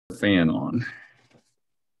fan on.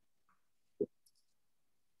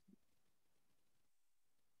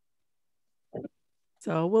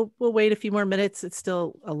 So we'll wait a few more minutes. It's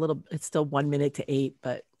still 1 minute to 8,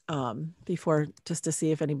 but before, just to see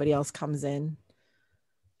if anybody else comes in.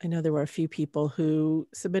 I know there were a few people who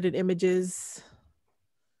submitted images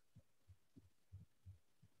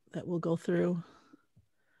that we'll go through.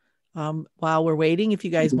 While we're waiting, if you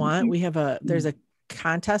guys want, there's a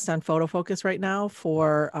contest on Photofocus right now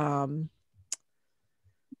for oh,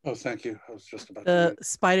 thank you. I was just about the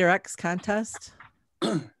Spider X contest.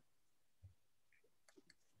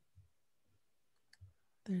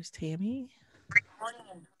 There's Tammy.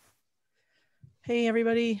 Hey,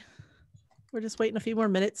 everybody. We're just waiting a few more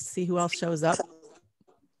minutes to see who else shows up.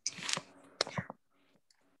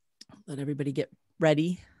 Let everybody get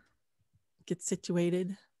ready, get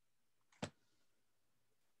situated.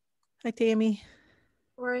 Hi, Tammy.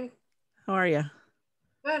 Lori. How are you?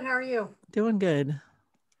 Good. How are you? Doing good.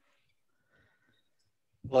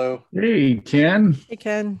 Hello. Hey, Ken. Hey,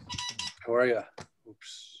 Ken. How are you?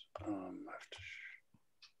 Oops.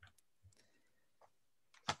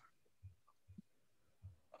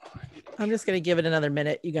 I'm just going to give it another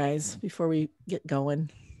minute, you guys, before we get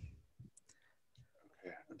going.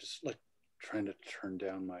 Okay. I'm just like trying to turn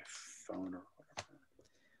down my phone or whatever.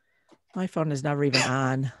 My phone is never even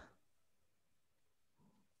on.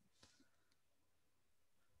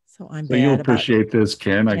 So I'm So you'll appreciate this,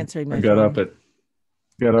 Ken. I got up at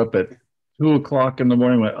 2 o'clock in the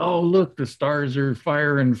morning. Went, oh, look, the stars are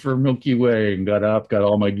firing for Milky Way, and got up, got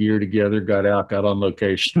all my gear together, got out, got on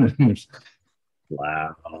location.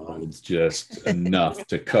 Wow, it's just enough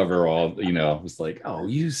to cover all. It's like, oh,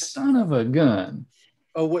 you son of a gun.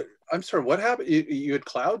 Oh, what? I'm sorry. What happened? You had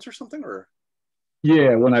clouds or something, or?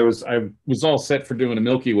 Yeah, when I was all set for doing a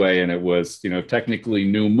Milky Way, and it was, technically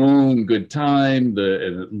new moon, good time.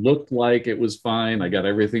 It looked like it was fine. I got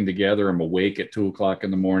everything together. I'm awake at 2 o'clock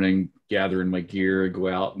in the morning, gathering my gear, go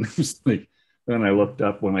out, and it was like, then I looked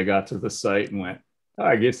up when I got to the site and went, oh,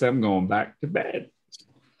 I guess I'm going back to bed.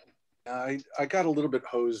 I got a little bit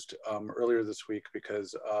hosed earlier this week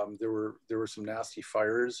because there were some nasty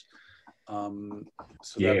fires. So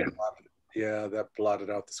yeah. That blotted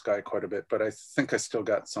out the sky quite a bit, but I think I still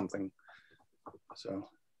got something. So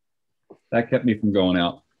that kept me from going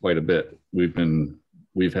out quite a bit.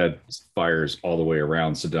 We've had fires all the way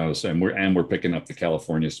around Sedona, and we're picking up the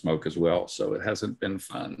California smoke as well. So it hasn't been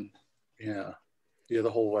fun. Yeah,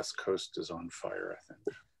 the whole West Coast is on fire, I think.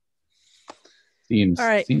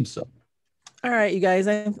 Seems so. All right, you guys,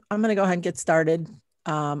 I'm going to go ahead and get started.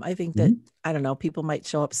 I think that, I don't know, people might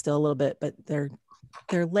show up still a little bit, but they're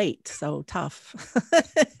late, so tough.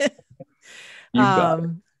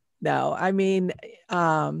 No, I mean,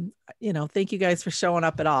 thank you guys for showing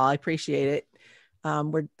up at all. I appreciate it.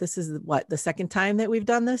 This is the second time that we've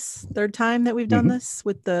done this, third time that we've done this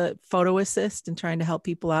with the photo assist and trying to help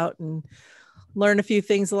people out and learn a few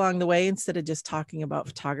things along the way instead of just talking about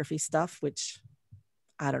photography stuff, which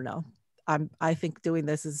I don't know. I think doing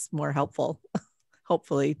this is more helpful,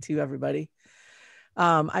 hopefully, to everybody.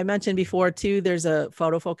 I mentioned before too, there's a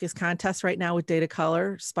Photofocus contest right now with Data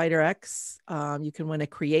Color Spider X. You can win a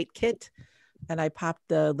create kit, and I popped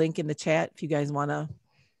the link in the chat if you guys want to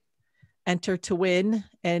enter to win.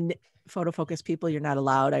 And Photofocus people, you're not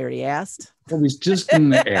allowed. I already asked. I was just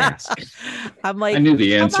going to ask. I'm like, I knew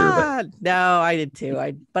the answer, but no, I did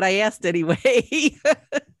too. But I asked anyway.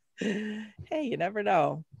 Hey, you never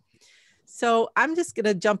know. So I'm just going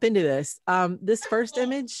to jump into this. This first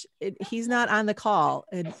image, he's not on the call.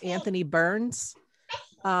 And Anthony Burns.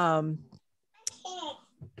 Hold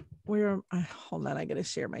on, I got to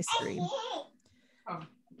share my screen.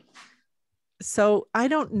 So I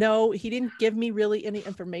don't know. He didn't give me really any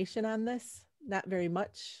information on this. Not very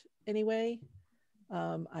much anyway.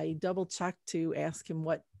 I double checked to ask him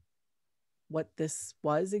what this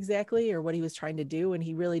was exactly or what he was trying to do. And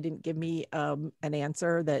he really didn't give me an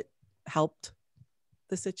answer that helped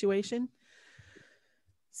the situation.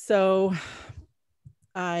 So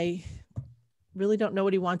I really don't know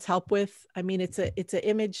what he wants help with. I mean, it's an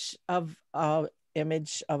image of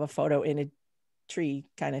a photo in a tree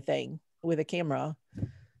kind of thing with a camera.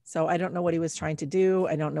 So I don't know what he was trying to do.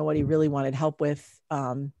 I don't know what he really wanted help with.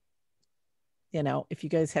 If you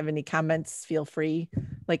guys have any comments, feel free.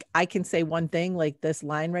 Like I can say one thing, like this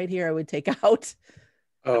line right here, I would take out.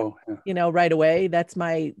 Oh, yeah. Right away. That's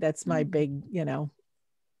my big,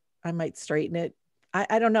 I might straighten it.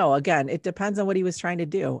 I don't know. Again, it depends on what he was trying to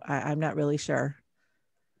do. I'm not really sure.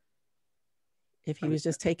 If he was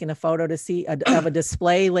just taking a photo to see of a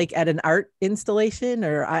display, like at an art installation,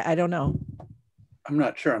 or I don't know. I'm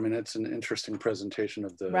not sure. I mean, it's an interesting presentation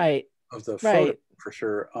of the photo for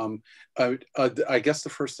sure. I guess the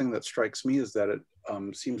first thing that strikes me is that it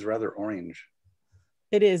seems rather orange.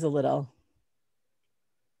 It is a little,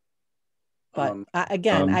 but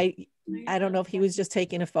again, I don't know if he was just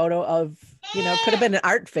taking a photo of, you know, could have been an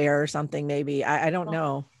art fair or something. Maybe I don't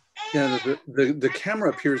know. Yeah, the camera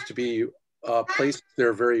appears to be placed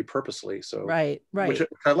there very purposely. So right, which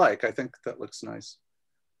I like. I think that looks nice.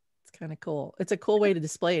 It's kind of cool. It's a cool way to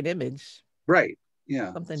display an image. Right.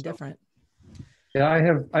 Yeah. Something different. Yeah,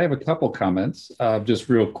 I have a couple comments. Just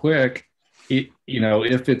real quick. You know,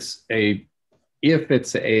 if it's a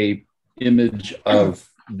image of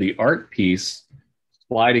the art piece,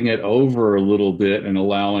 sliding it over a little bit and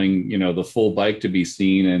allowing, you know, the full bike to be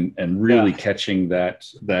seen and really catching that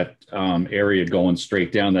area going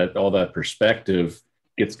straight down, that all that perspective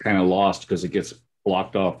gets kind of lost because it gets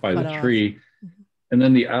blocked off by the tree. And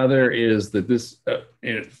then the other is that this,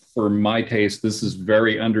 for my taste, this is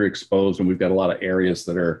very underexposed, and we've got a lot of areas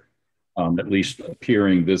that are at least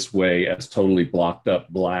appearing this way as totally blocked up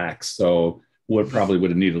black. So probably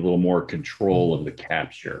would have needed a little more control of the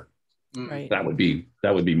capture. Right. That would be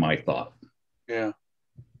my thought. Yeah.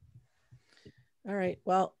 All right.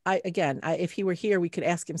 Well, if he were here, we could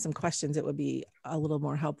ask him some questions. It would be a little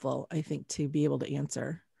more helpful, I think, to be able to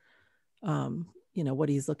answer, you know, what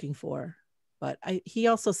he's looking for. But he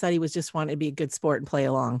also said he was just wanting to be a good sport and play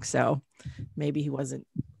along. So maybe he wasn't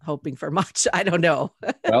hoping for much. I don't know.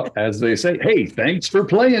 Well, as they say, hey, thanks for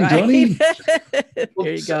playing, Tony.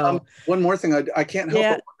 There you go. One more thing, I can't help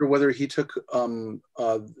but wonder whether he took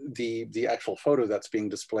the actual photo that's being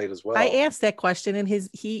displayed as well. I asked that question, and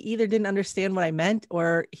he either didn't understand what I meant,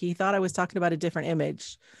 or he thought I was talking about a different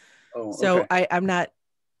image. Oh, so okay. I'm not.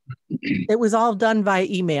 It was all done via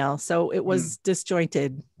email, so it was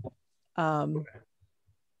disjointed.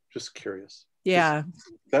 Just curious. Yeah,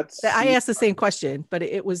 I asked the same question, but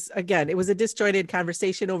it was a disjointed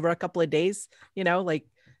conversation over a couple of days, you know, like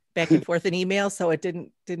back and forth in email. So it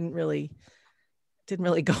didn't really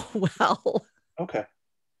go well. Okay.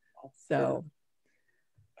 So,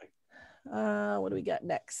 what do we got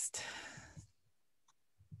next?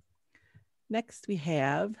 Next we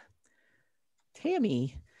have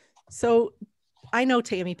Tammy. So I know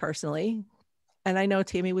Tammy personally, and I know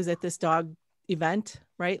Tammy was at this dog event,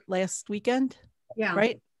 right? Last weekend. Yeah.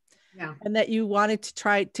 Right. Yeah. And that you wanted to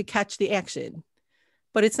try to catch the action,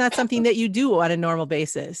 but it's not something that you do on a normal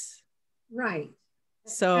basis. Right.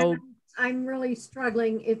 So I'm really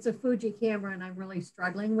struggling. It's a Fuji camera and I'm really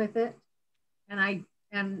struggling with it. And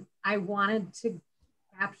I wanted to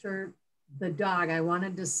capture the dog. I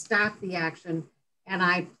wanted to stop the action, and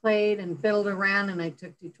I played and fiddled around and I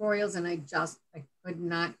took tutorials, and I could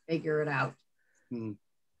not figure it out.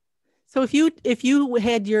 So if you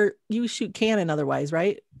had you shoot Canon otherwise,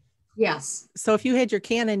 right? Yes. So if you had your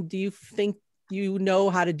Canon, do you think you know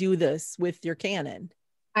how to do this with your Canon?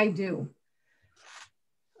 I do.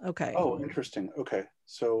 Okay. Oh, interesting. Okay.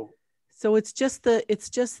 So it's just the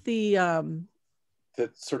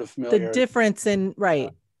that sort of familiarity. The difference in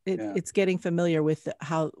it's getting familiar with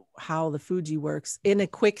how the Fuji works in a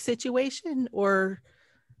quick situation, or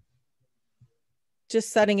just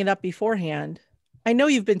setting it up beforehand. I know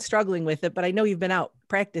you've been struggling with it, but I know you've been out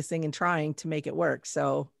practicing and trying to make it work.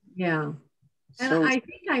 So yeah, and I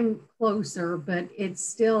think I'm closer, but it's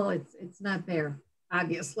still it's not there,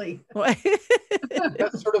 obviously.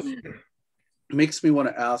 That sort of makes me want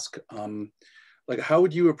to ask, like, how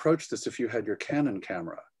would you approach this if you had your Canon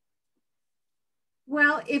camera?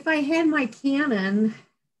 Well, if I had my Canon,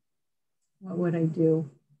 what would I do?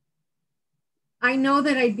 I know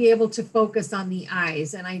that I'd be able to focus on the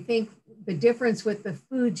eyes, and I think the difference with the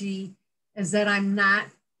Fuji is that I'm not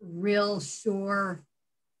real sure.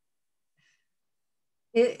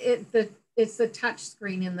 It's the touch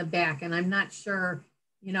screen in the back, and I'm not sure,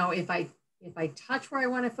 you know, if I touch where I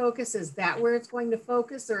want to focus, is that where it's going to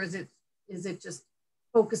focus, or is it just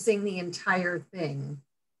focusing the entire thing?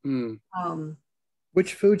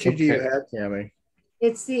 Which Fuji do you have, Tammy?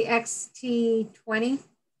 It's the XT20.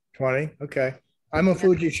 20. Okay. I'm a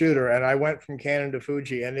Fuji shooter, and I went from Canon to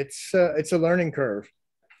Fuji, and it's a learning curve.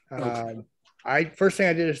 First thing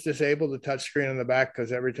I did is disable the touch screen on the back,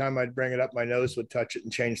 because every time I'd bring it up, my nose would touch it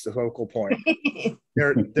and change the focal point.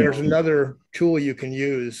 There's another tool you can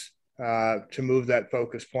use to move that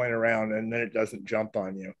focus point around, and then it doesn't jump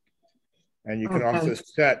on you. And you can also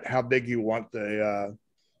set how big you want the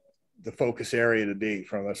focus area to be,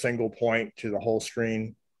 from a single point to the whole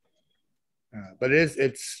screen. But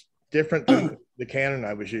it's different than the Canon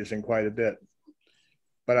I was using quite a bit,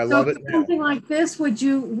 but I love it now. Something like this, would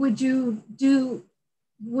you do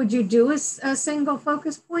would you do a single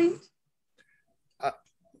focus point?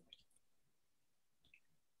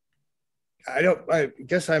 I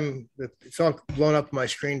guess it's all blown up my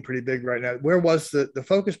screen pretty big right now. Where was the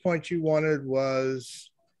focus point you wanted was?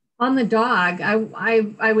 On the dog.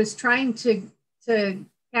 I was trying to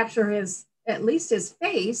capture at least his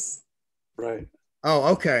face. Right.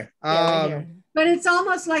 Oh, okay. Yeah, but it's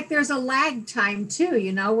almost like there's a lag time too.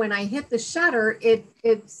 You know, when I hit the shutter, it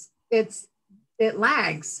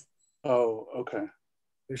lags. Oh, okay.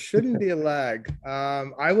 There shouldn't be a lag.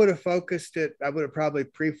 I would have focused it. I would have probably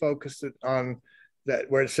pre-focused it on that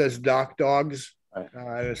where it says dock dogs. Right.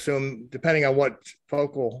 I assume, depending on what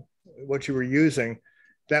you were using,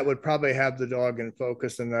 that would probably have the dog in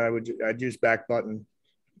focus, and then I'd use back button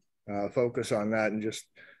focus on that and just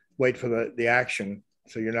wait for the action.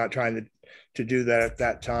 So you're not trying to do that at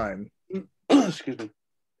that time. Excuse me.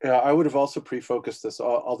 Yeah, I would have also pre-focused this,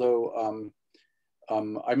 although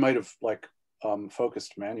I might have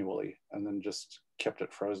focused manually and then just kept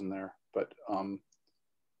it frozen there. But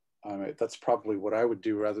that's probably what I would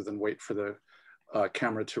do rather than wait for the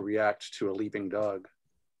camera to react to a leaping dog.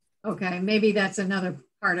 Okay, maybe that's another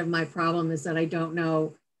part of my problem, is that I don't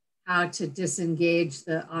know how to disengage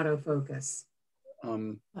the autofocus.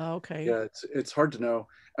 Okay. Yeah, it's hard to know.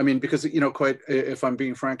 I mean, because if I'm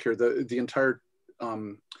being frank here, the entire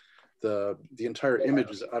the entire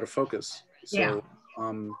image is out of focus. So yeah.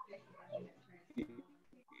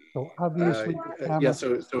 So obviously, yeah.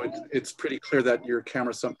 So it's pretty clear that your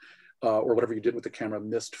camera or whatever you did with the camera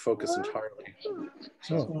missed focus entirely.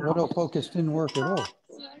 So autofocus didn't work at all.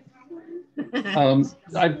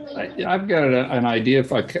 I've got an idea,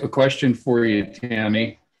 a question for you,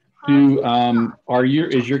 Tammy.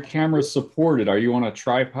 Is your camera supported? Are you on a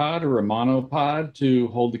tripod or a monopod to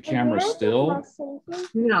hold the camera still?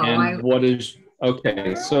 No. And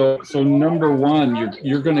okay? So number one,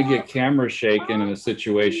 you're going to get camera shaken in a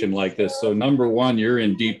situation like this. So number one, you're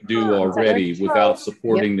in deep doo already without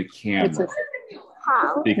supporting the camera.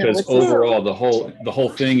 Because overall, the whole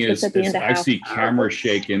thing is I see camera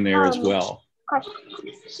shake in there as well.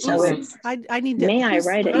 So it's, I need to. May I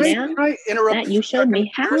write it down? Can I interrupt? That you showed me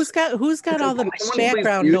how. Who's got all the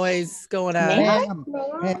background noise going on?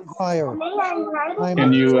 Ma'am, higher.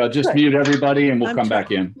 Can you just mute everybody and we'll come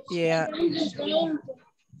back in? Yeah.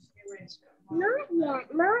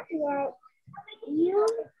 Not yet. You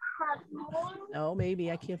have No,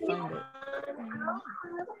 maybe I can't find it.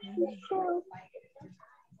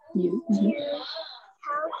 You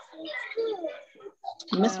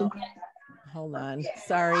missed it. Hold on.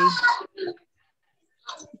 Sorry.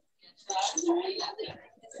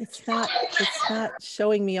 It's not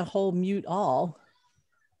showing me a whole mute all.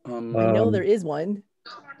 I know there is one.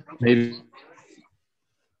 Maybe.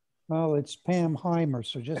 Well, it's Pam Heimer,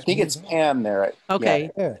 so just. I think it's Pam there.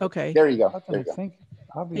 Okay. Yeah. Okay. There you go. There you go.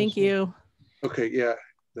 Thank you. Okay. Yeah,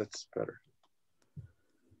 that's better.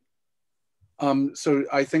 So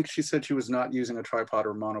I think she said she was not using a tripod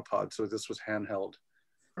or monopod, so this was handheld.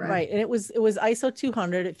 Right, and it was ISO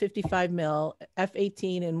 200 at 55 mil,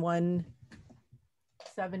 f/18 in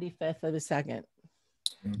 1/75 of a second.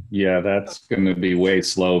 Yeah, that's going to be way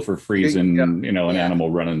slow for freezing, an animal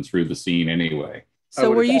running through the scene anyway. So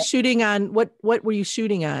were you shooting on what were you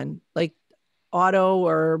shooting on? Like auto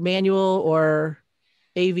or manual or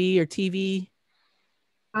AV or TV?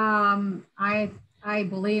 I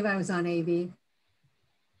believe I was on AV.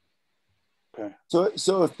 Okay.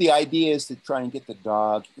 So if the idea is to try and get the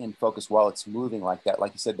dog in focus while it's moving like that,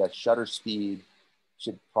 like you said, that shutter speed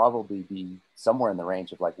should probably be somewhere in the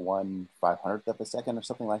range of like 1/500th of a second or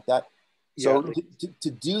something like that. So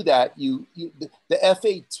to do that, the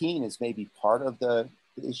f/18 is maybe part of the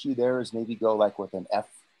issue there, is maybe go like with an I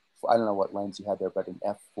don't know what lens you had there, but an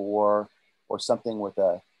f4 or something with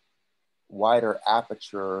a wider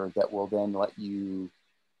aperture that will then let you,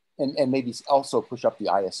 and maybe also push up the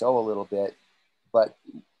ISO a little bit, but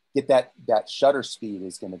get that shutter speed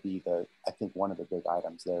is going to be I think one of the big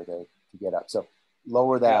items there to get up. So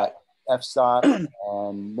lower that f-stop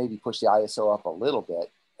and maybe push the ISO up a little bit.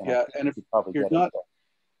 And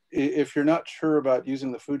if you're not sure about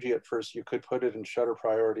using the Fuji at first, you could put it in shutter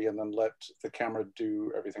priority and then let the camera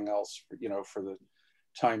do everything else, for the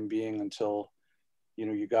time being until,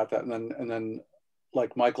 you got that. And then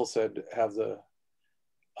like Michael said, have the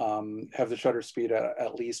shutter speed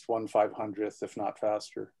at least 1/500th, if not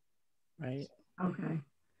faster. Right. Okay.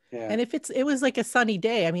 Yeah. And if it was like a sunny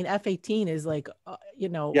day, I mean, f/18 is like, you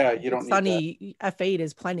don't sunny need that. F8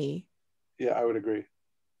 is plenty. Yeah, I would agree.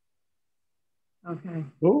 Okay.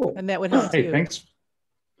 Cool. And that would help too.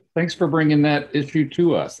 Thanks for bringing that issue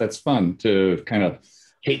to us. That's fun to kind of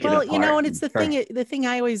take well, it apart. and it's the thing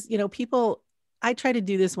I always, people, I try to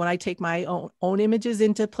do this when I take my own images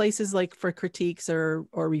into places like for critiques or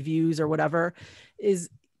reviews or whatever, is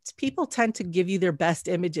people tend to give you their best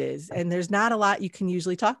images and there's not a lot you can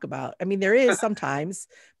usually talk about. I mean, there is sometimes,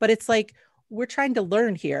 but it's like, we're trying to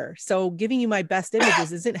learn here. So giving you my best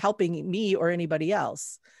images isn't helping me or anybody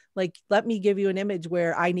else. Like, let me give you an image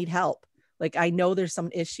where I need help. Like, I know there's some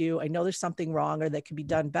issue. I know there's something wrong or that could be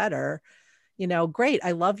done better. Great.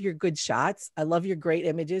 I love your good shots. I love your great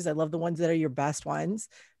images. I love the ones that are your best ones,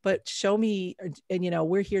 but show me, and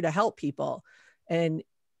we're here to help people. And,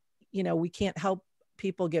 we can't help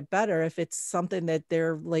people get better if it's something that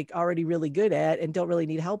they're like already really good at and don't really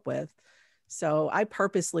need help with. So I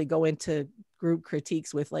purposely go into group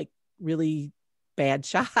critiques with like really bad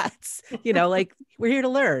shots, like, we're here to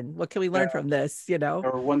learn. What can we learn from this,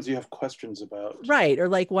 Or ones you have questions about. Right. Or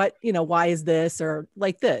like, what, why is this? Or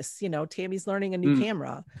like this, Tammy's learning a new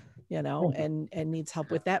camera, and needs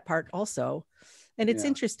help with that part also. And it's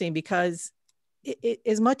interesting because it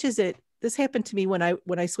as much as this happened to me when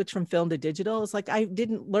I switched from film to digital, it's like,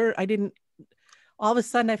 all of a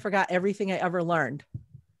sudden I forgot everything I ever learned.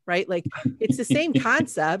 Right. Like, it's the same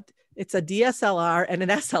concept. It's a DSLR and an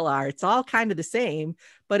SLR. It's all kind of the same,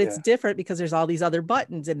 but it's different because there's all these other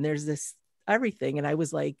buttons and there's this everything. And I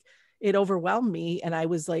was like, it overwhelmed me. And I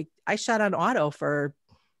was like, I shot on auto for,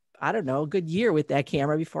 I don't know, a good year with that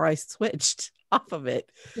camera before I switched off of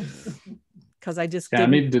it. Because I just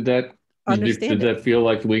Tammy, did that feel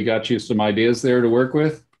like we got you some ideas there to work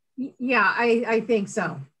with? Yeah, I think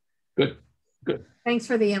so. Good. Thanks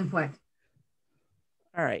for the input.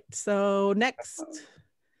 All right. So next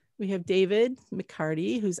we have David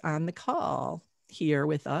McCarty, who's on the call here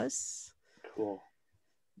with us. Cool.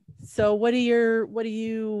 So what do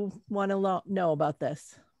you want to know about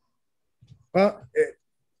this? Well,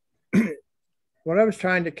 what I was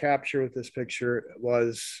trying to capture with this picture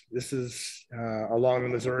was, this is along the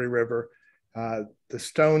Missouri River. The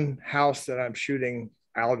stone house that I'm shooting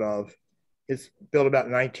out of is built about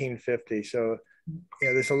 1950. So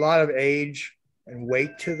there's a lot of age and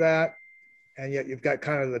weight to that. And yet you've got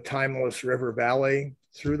kind of the timeless river valley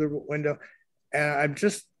through the window. And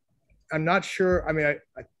I'm not sure. I mean,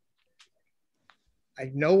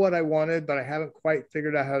 I know what I wanted, but I haven't quite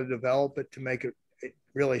figured out how to develop it to make it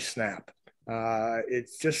really snap. It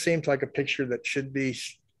just seems like a picture that should be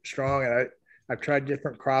strong. And I've tried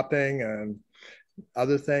different cropping and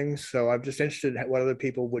other things. So I'm just interested in what other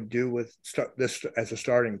people would do with this as a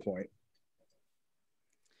starting point.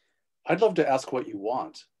 I'd love to ask what you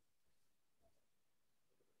want.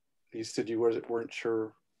 You said you weren't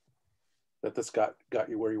sure that this got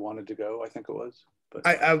you where you wanted to go, I think it was. But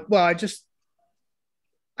I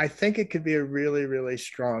think it could be a really, really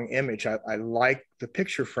strong image. I like the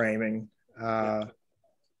picture framing. I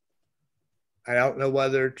don't know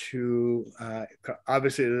whether to,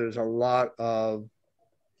 obviously there's a lot of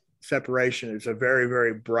separation. It's a very,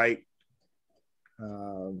 very bright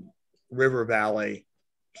river valley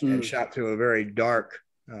and shot through a very dark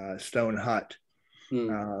stone hut.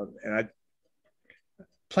 And I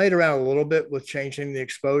played around a little bit with changing the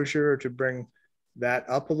exposure to bring that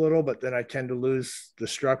up a little, but then I tend to lose the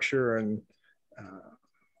structure and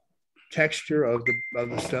texture of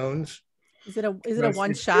the stones. Is it a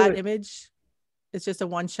one-shot image? It's just a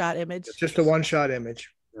one-shot image? It's just a one-shot image.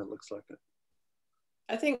 Yeah, it looks like it.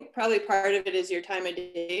 I think probably part of it is your time of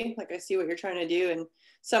day. Like, I see what you're trying to do, and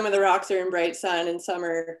some of the rocks are in bright sun and some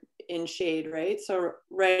are in shade, right? So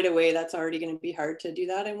right away, that's already going to be hard to do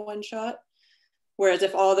that in one shot. Whereas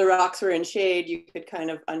if all the rocks were in shade, you could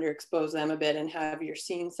kind of underexpose them a bit and have your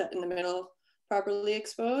scene set in the middle properly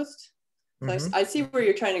exposed. So I see where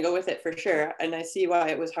you're trying to go with it for sure. And I see why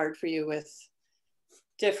it was hard for you with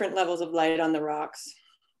different levels of light on the rocks.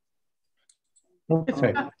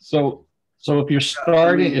 Okay, so if you're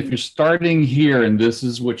starting here and this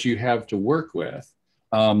is what you have to work with,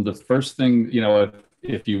 the first thing,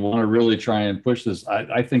 if you want to really try and push this,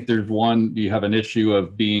 I think you have an issue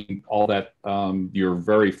of being all that, your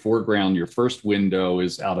very foreground, your first window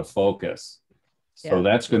is out of focus. So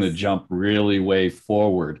that's going to jump really way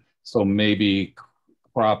forward. So maybe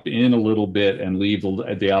crop in a little bit and leave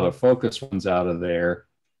the out of focus ones out of there.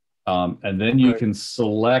 And then you can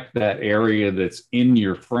select that area that's in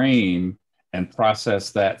your frame and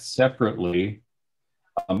process that separately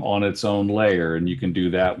on its own layer. And you can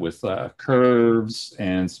do that with curves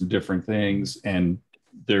and some different things. And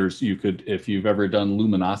if you've ever done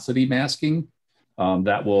luminosity masking,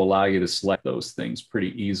 that will allow you to select those things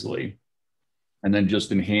pretty easily. And then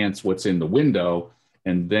just enhance what's in the window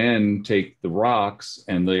and then take the rocks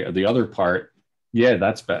and the other part. Yeah,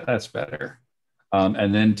 that's better.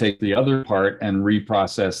 and then take the other part and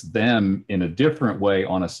reprocess them in a different way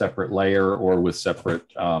on a separate layer or with separate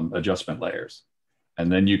adjustment layers.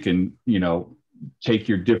 And then you can, take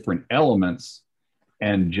your different elements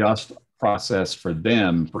and just process for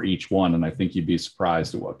them for each one. And I think you'd be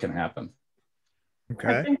surprised at what can happen.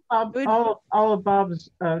 Okay. I think Bob, all of Bob's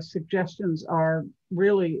suggestions are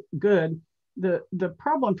really good. The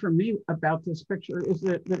problem for me about this picture is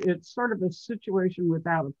that it's sort of a situation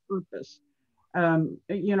without a purpose.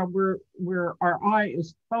 Where our eye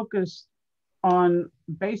is focused on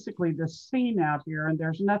basically the scene out here, and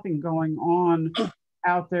there's nothing going on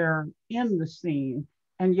out there in the scene.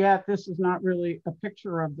 And yet this is not really a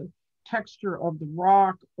picture of the texture of the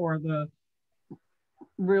rock or the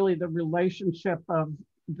relationship of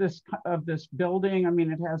this building. I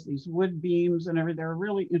mean, it has these wood beams and everything. There are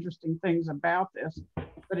really interesting things about this,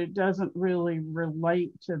 but it doesn't really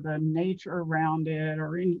relate to the nature around it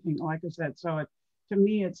or anything, like I said. So to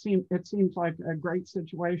me, it seems like a great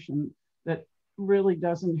situation that really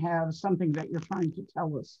doesn't have something that you're trying to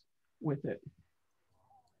tell us with it.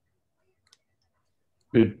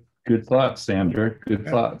 Good thoughts, Sandra. Good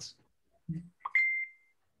thoughts.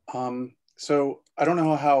 So I don't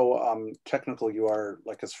know how technical you are,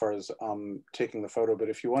 like as far as taking the photo, but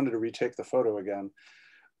if you wanted to retake the photo again,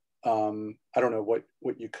 I don't know,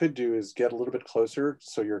 what you could do is get a little bit closer.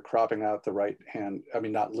 So you're cropping out the right hand. I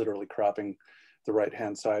mean, not literally cropping the right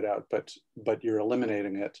hand side out, but you're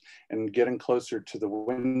eliminating it and getting closer to the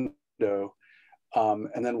window.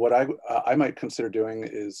 And then what I might consider doing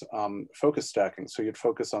is focus stacking. So you'd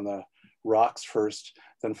focus on the rocks first,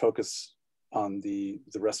 then focus on the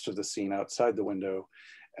rest of the scene outside the window,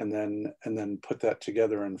 and then put that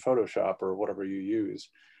together in Photoshop or whatever you use.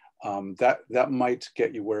 That might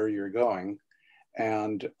get you where you're going.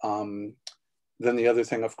 And then the other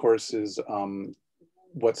thing, of course, is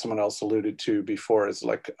what someone else alluded to before is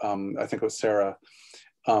like, I think it was Sarah,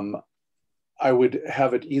 I would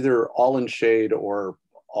have it either all in shade or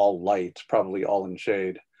all light, probably all in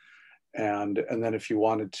shade. And then if you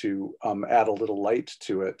wanted to add a little light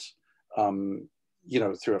to it,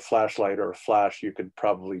 through a flashlight or a flash, you could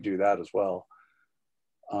probably do that as well.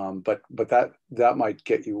 But that might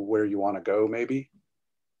get you where you want to go, maybe.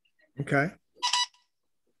 Okay.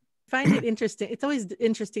 I find it interesting. It's always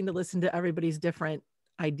interesting to listen to everybody's different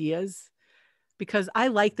ideas, because I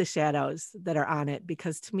like the shadows that are on it,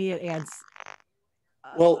 because to me it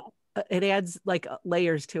adds like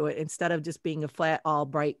layers to it instead of just being a flat, all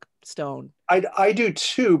bright stone. I do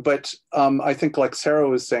too, but I think like Sarah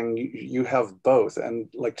was saying, you have both. And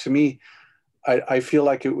like, to me, I feel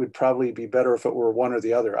like it would probably be better if it were one or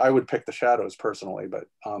the other. I would pick the shadows personally, but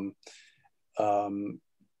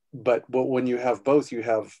when you have both, you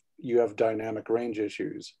have dynamic range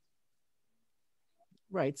issues.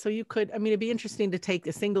 Right. So you could, I mean, it'd be interesting to take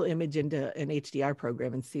a single image into an HDR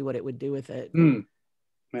program and see what it would do with it.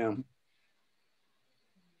 Yeah.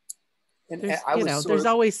 There's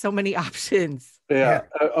always so many options. Yeah.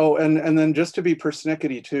 And then just to be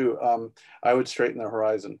persnickety too, I would straighten the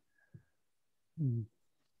horizon.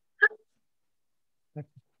 That's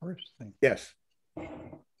the first thing. Yes.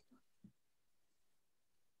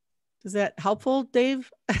 Is that helpful,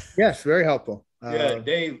 Dave? Yes, very helpful. Yeah,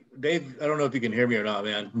 Dave, I don't know if you can hear me or not,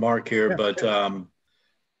 man. Mark here, yeah, but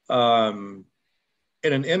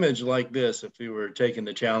in an image like this, if you were taking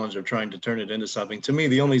the challenge of trying to turn it into something, to me,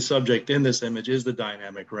 the only subject in this image is the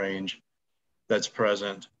dynamic range that's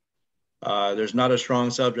present. There's not a strong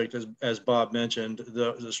subject, as Bob mentioned.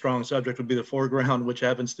 The strong subject would be the foreground, which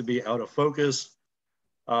happens to be out of focus.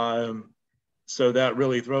 So that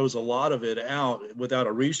really throws a lot of it out without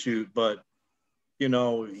a reshoot. But,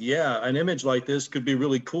 an image like this could be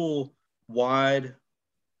really cool, wide.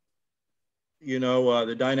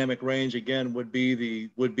 The dynamic range again would be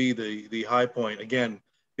the high point. Again,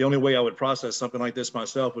 the only way I would process something like this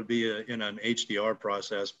myself would be in an HDR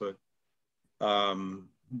process. But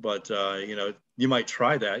you might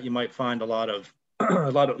try that. You might find a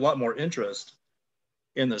lot more interest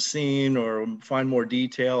in the scene, or find more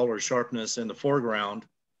detail or sharpness in the foreground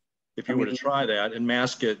if you were to try that and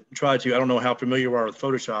mask it. I don't know how familiar you are with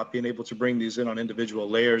Photoshop, being able to bring these in on individual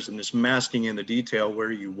layers and just masking in the detail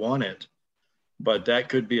where you want it. But that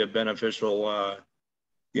could be a beneficial,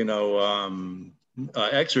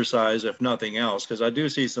 exercise, if nothing else, because I do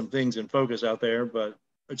see some things in focus out there, but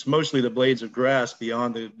it's mostly the blades of grass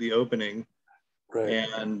beyond the opening. Right.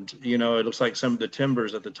 And, it looks like some of the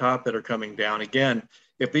timbers at the top that are coming down. Again,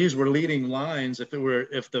 if these were leading lines, if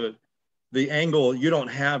the angle, you don't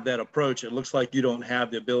have that approach, it looks like you don't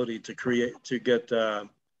have the ability to get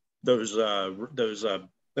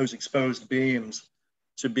those exposed beams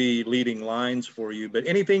to be leading lines for you. But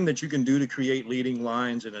anything that you can do to create leading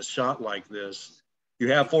lines in a shot like this,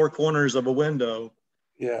 you have 4 corners of a window.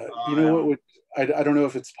 Yeah, you know what would, I don't know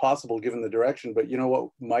if it's possible given the direction, but you know what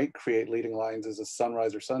might create leading lines is a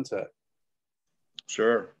sunrise or sunset.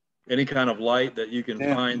 Sure. Any kind of light that you can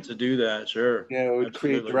find to do that, sure. Yeah, it would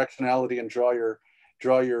create directionality and draw your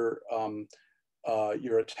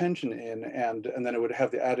attention in, and then it would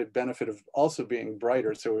have the added benefit of also being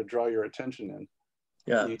brighter, so it would draw your attention in.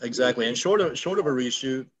 Yeah, exactly. And short of a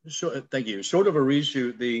reshoot, thank you. Short of a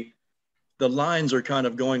reshoot, the lines are kind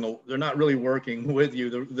of going, they're not really working with you.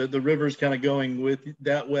 The river's kind of going with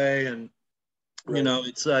that way, and you know,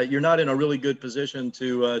 it's you're not in a really good position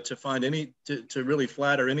to find any to really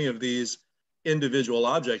flatter any of these individual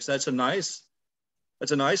objects. That's a nice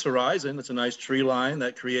horizon. It's a nice tree line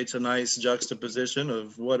that creates a nice juxtaposition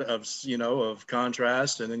of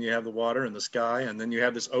contrast. And then you have the water and the sky, and then you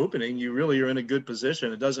have this opening. You really are in a good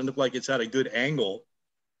position. It doesn't look like it's at a good angle.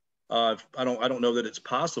 I don't know that it's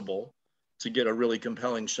possible to get a really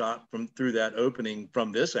compelling shot through that opening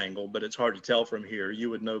from this angle, but it's hard to tell from here. You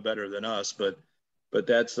would know better than us, but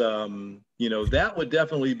that's that would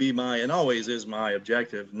definitely be and always is my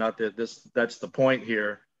objective. Not that that's the point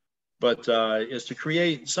here, but is to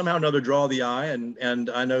create somehow or another, draw the eye. And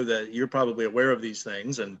I know that you're probably aware of these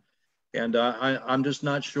things, and I'm just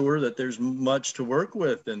not sure that there's much to work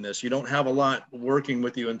with in this. You don't have a lot working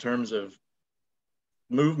with you in terms of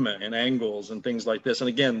movement and angles and things like this. And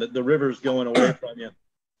again, the river's going away from you.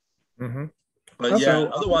 Mm-hmm. But yeah,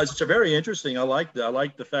 otherwise it's a very interesting. I like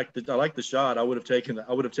the fact that I like the shot. I would have taken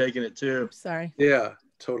it too. Sorry. Yeah,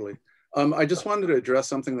 totally. I just wanted to address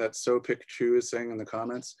something that So Pick Chu is saying in the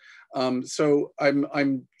comments. So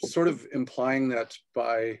I'm sort of implying that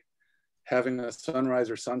by having a sunrise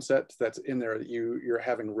or sunset that's in there, you're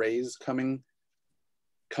having rays coming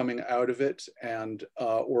out of it, and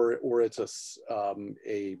or it's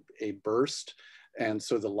a burst, and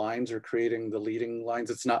so the lines are creating the leading lines.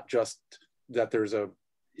 It's not just that there's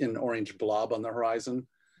an orange blob on the horizon.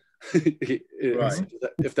 Right.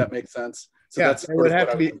 If that makes sense. So that's it would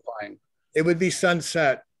have to be implying. It would be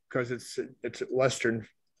sunset because it's a western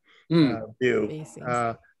view.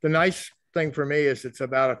 The nice thing for me is it's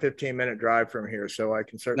about a 15-minute drive from here, so I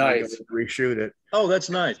can certainly reshoot it. Oh, that's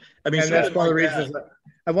nice. I mean, and that's one of the reasons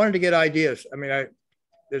I wanted to get ideas. I mean,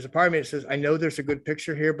 there's a part of me that says I know there's a good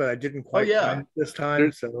picture here, but I didn't quite find it this time.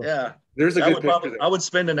 There's a good picture. I would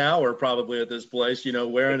spend an hour probably at this place,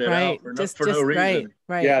 wearing it out for no reason.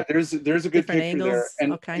 Right. Yeah, there's a good picture angles, there,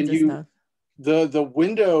 and all kinds of stuff. The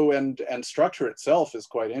window and structure itself is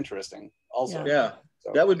quite interesting. Also, so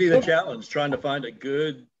that would be the challenge, trying to find a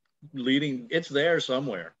good leading. It's there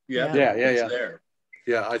somewhere. It's there.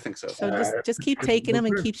 Yeah, I think so. So just keep taking them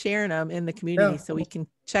and keep sharing them in the community so we can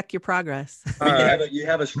check your progress. You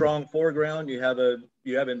have a strong foreground. You have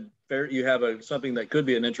something that could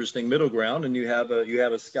be an interesting middle ground, and you have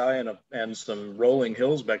a sky and some rolling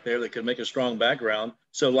hills back there that could make a strong background.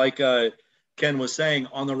 So like Ken was saying,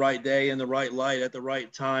 on the right day, in the right light, at the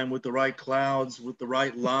right time, with the right clouds, with the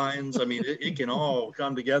right lines. I mean, it can all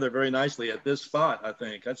come together very nicely at this spot. I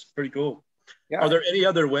think that's pretty cool. Yeah. Are there any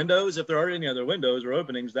other windows? If there are any other windows or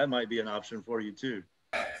openings, that might be an option for you too.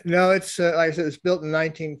 No, it's like I said, it's built in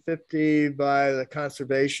 1950 by the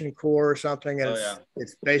Conservation Corps or something, and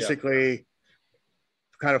it's basically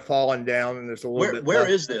kind of fallen down. And there's a little bit. Where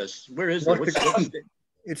is this? Where is it?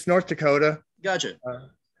 It's North Dakota. Gotcha.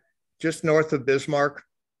 Just north of Bismarck.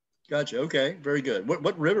 Gotcha. Okay, very good.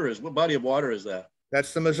 What body of water is that?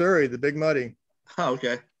 That's the Missouri, the Big Muddy. Oh,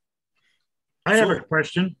 okay. I have a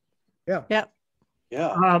question. Yeah.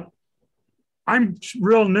 I'm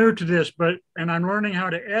real new to this, and I'm learning how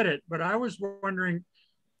to edit, but I was wondering,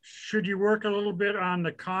 should you work a little bit on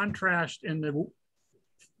the contrast in the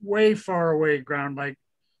way far away ground, like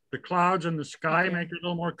the clouds and the sky, make it a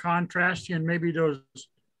little more contrasty, and maybe those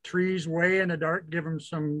trees way in the dark, give them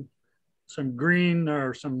some green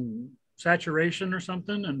or some saturation or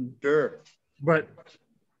something? And sure. But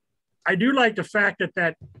I do like the fact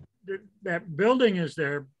that building is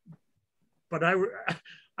there, but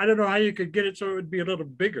I don't know how you could get it so it would be a little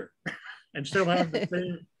bigger and still have the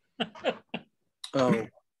same.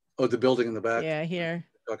 The building in the back. Yeah, here.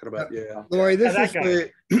 Talking about, Lori,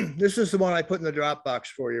 this is the one I put in the Dropbox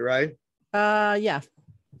for you, right? Yeah.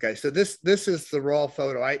 Okay, so this is the raw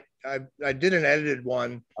photo. I did an edited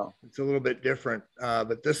one. It's a little bit different,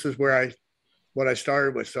 but this is what I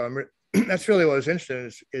started with. So that's really what I was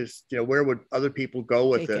interested in is where would other people go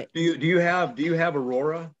with it? Do you have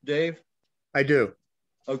Aurora, Dave? I do.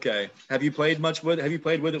 Okay. Have you played with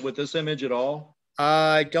it with this image at all?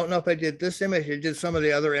 I don't know if I did this image. I did some of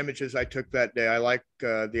the other images I took that day. I like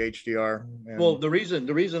the HDR. Well, the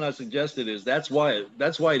reason I suggested is that's why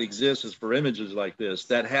it exists, is for images like this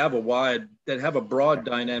that have a broad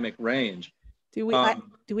dynamic range. Do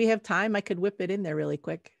we have time? I could whip it in there really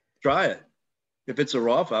quick. Try it. If it's a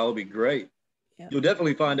raw file, it'll be great. Yeah. You'll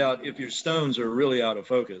definitely find out if your stones are really out of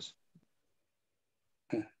focus.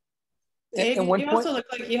 Dave, you also look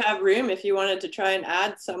like you have room if you wanted to try and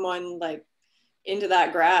add someone like into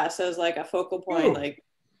that grass as like a focal point. Ooh. Like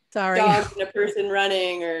dogs and a person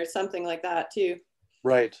running or something like that too.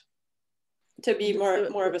 Right. To be more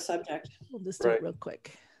of a subject. We'll just do it real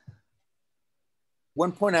quick.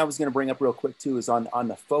 One point I was going to bring up real quick too is on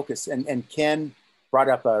the focus, and Ken brought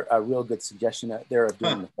up a real good suggestion there of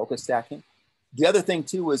doing the focus stacking. The other thing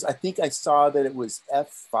too was I think I saw that it was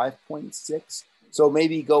f5.6. So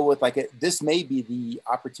maybe go with this may be the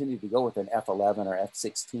opportunity to go with an f11 or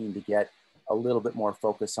f16 to get a little bit more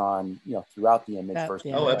focus on, throughout the image first.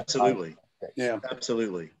 Oh, absolutely. Yeah,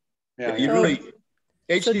 absolutely. Yeah.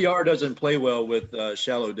 HDR doesn't play well with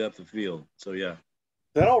shallow depth of field. So yeah.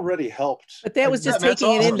 That already helped. But that was just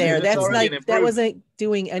taking it in there. That's like, that wasn't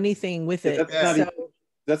doing anything with it.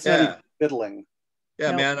 That's not even fiddling.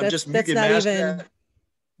 Yeah, man. I'm just, you can mask that.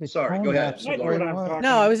 Sorry, go ahead.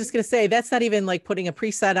 No, I was just going to say, that's not even like putting a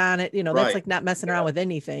preset on it. That's like not messing around with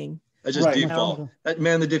anything. That's just default.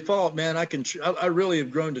 Man, the default, man, I really have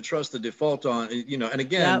grown to trust the default on, and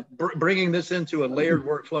again, bringing this into a layered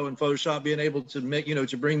workflow in Photoshop, being able to make,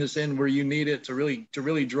 to bring this in where you need it to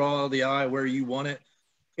really draw the eye where you want it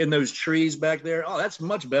in those trees back there. Oh, that's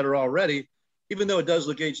much better already. Even though it does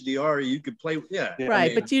look HDR, you could play,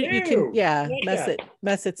 right. But you can,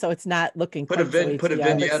 mess it so it's not looking. Put a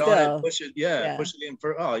vignette on it, push it, push it in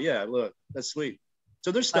for. Oh yeah, look, that's sweet.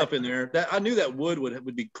 So there's stuff in there that I knew that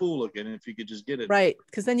would be cool looking if you could just get it. Right,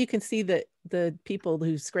 because then you can see the people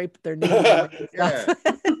who scraped their knee. Yeah,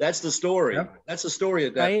 that's the story. Yep. That's the story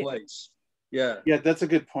at that place. Yeah. Yeah, that's a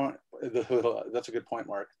good point. That's a good point,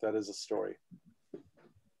 Mark. That is a story.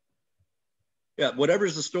 Yeah,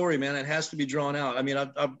 whatever's the story, man, it has to be drawn out. I mean,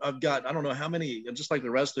 I've got, I don't know how many, just like the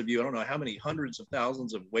rest of you, I don't know how many hundreds of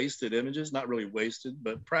thousands of wasted images, not really wasted,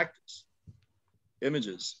 but practice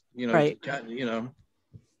images, right.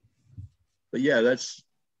 But yeah, that's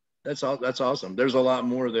awesome. There's a lot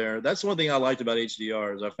more there. That's one thing I liked about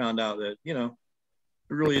HDR is I found out that, there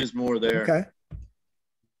really is more there. Okay.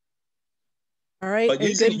 All right. But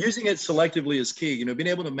using it selectively is key. Being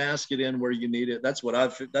able to mask it in where you need it. That's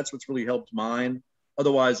what's really helped mine.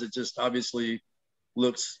 Otherwise, it just obviously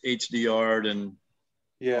looks HDR'd and all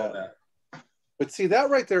that. But see, that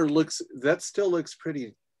right there still looks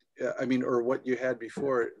pretty. Or what you had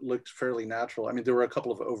before, it looked fairly natural. I mean, there were a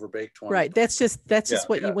couple of overbaked ones. Right. That's just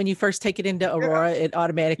what when you first take it into Aurora, it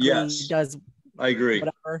automatically does. I agree.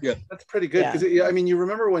 Whatever. Yeah, that's pretty good because you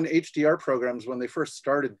remember when HDR programs, when they first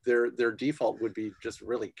started, their default would be just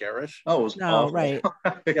really garish. Oh, it was awful. Right.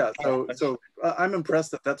 Yeah. So I'm impressed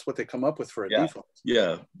that that's what they come up with for a default.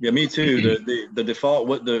 Yeah. Yeah. Me too. The default,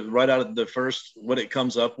 right out of the first, what it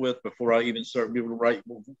comes up with before I even start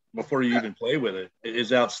before you even play with it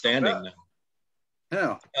is outstanding now.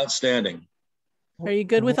 Yeah. Outstanding. Are you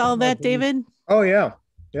good with all that, David? Oh yeah.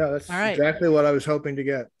 Yeah. That's exactly what I was hoping to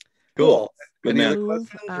get. Cool. Good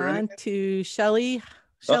move on to Shelly.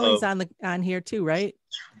 Shelly's on here too, right?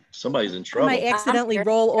 Somebody's in trouble. I accidentally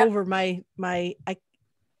roll over my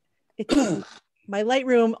Lightroom.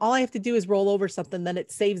 All I have to do is roll over something, then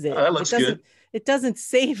it saves it. That looks good. It doesn't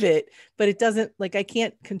save it, but it doesn't I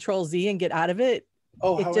can't Control Z and get out of it.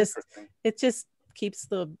 Oh, it just keeps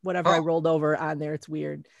the whatever I rolled over on there. It's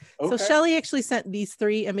weird. Okay. So Shelly actually sent these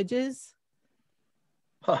 3 images.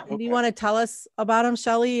 Do you want to tell us about them,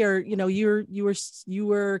 Shelly? Or you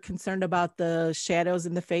were concerned about the shadows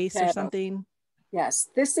in the face or something? Yes,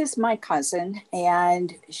 this is my cousin,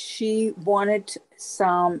 and she wanted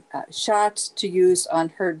some shots to use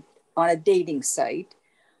on a dating site.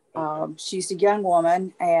 She's a young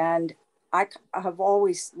woman, and I have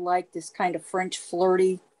always liked this kind of French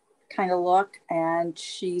flirty kind of look, and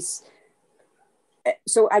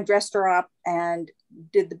so I dressed her up and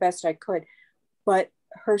did the best I could, but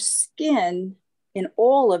her skin in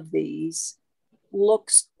all of these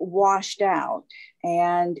looks washed out,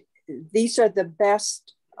 and these are the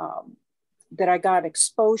best that I got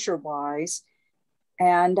exposure wise,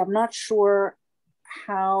 and I'm not sure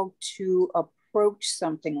how to approach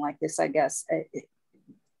something like this. I guess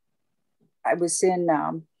I was in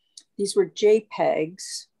these were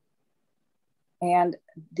JPEGs, and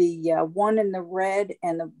the one in the red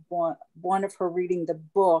and the one of her reading the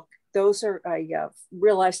book, those are, I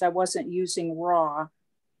realized I wasn't using RAW.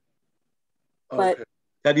 But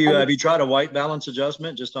okay. Have you tried a white balance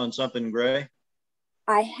adjustment just on something gray?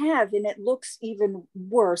 I have, and it looks even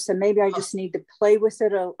worse. And maybe I just need to play with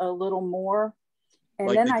it a little more. And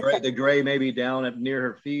like then the gray maybe down up near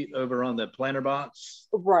her feet over on the planter box.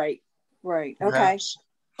 Right. Perhaps.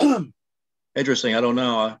 Okay. Interesting. I don't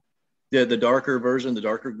know. The darker version, the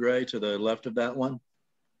darker gray to the left of that one.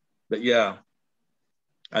 But yeah,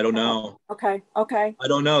 I don't know. Okay. Okay. I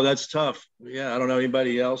don't know. That's tough. Yeah, I don't know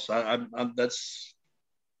anybody else. That's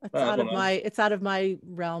out of my. It's out of my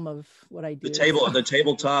realm of what I do. The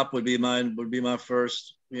tabletop would be my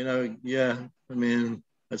first. You know, yeah. I mean,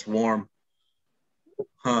 that's warm.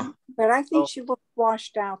 Huh. But I think she looked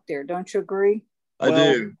washed out there. Don't you agree? I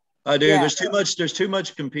do. Yeah. There's too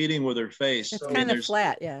much competing with her face. It's kind of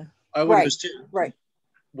flat. Yeah. Right.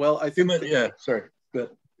 Well, I think. Sorry. Good.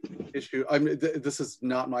 Issue. I mean, this is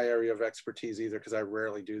not my area of expertise either, because I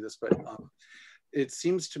rarely do this. But it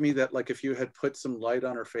seems to me that, like, if you had put some light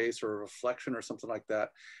on her face or a reflection or something like that,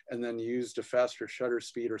 and then used a faster shutter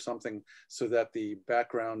speed or something so that the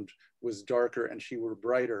background was darker and she were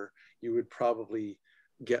brighter, you would probably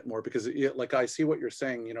get more, because like, I see what you're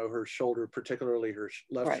saying, you know, her shoulder, particularly her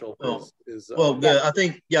left shoulder is I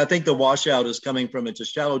think the washout is coming from, it's a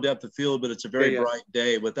shallow depth of field, but it's a very bright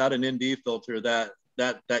day. Without an ND filter, that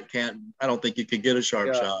can't, I don't think you could get a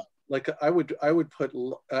sharp shot. Like I would put,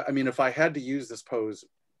 I mean, if I had to use this pose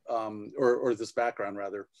or this background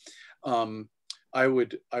rather, I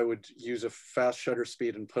would use a fast shutter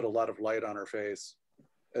speed and put a lot of light on her face.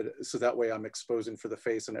 So that way I'm exposing for the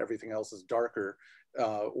face and everything else is darker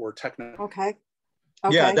or technical. Okay.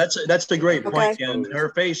 Yeah, that's the great point, Ken.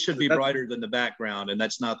 Her face should be brighter than the background, and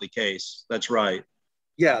that's not the case. That's right.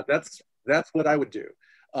 Yeah, that's what I would do.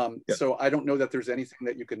 So I don't know that there's anything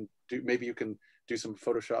that you can do. Maybe you can do some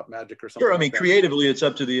Photoshop magic or something. Sure, I mean, creatively, it's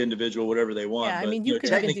up to the individual, whatever they want. Yeah, I mean, you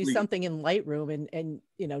could even do something in Lightroom and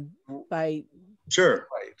you know, by. Sure.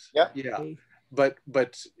 Right. Yeah.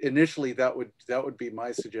 But initially that would be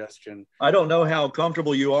my suggestion. I don't know how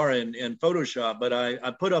comfortable you are in Photoshop, but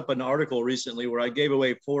I put up an article recently where I gave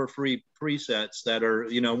away 4 free presets that are,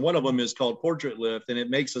 you know, one of them is called Portrait Lift, and it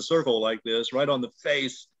makes a circle like this right on the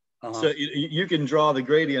face. So you can draw the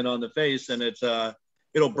gradient on the face, and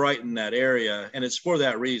it'll brighten that area, and it's for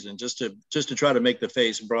that reason, just to try to make the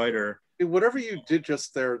face brighter. Whatever you did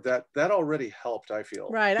just there, that already helped, I feel.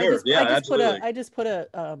 Right. Sure. I just put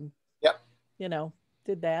a you know,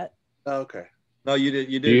 did that. Okay. No,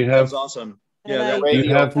 you did. That's awesome. And yeah. Do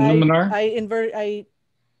you have Luminar? I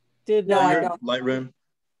did. No, I don't. Lightroom.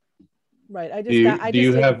 Right. I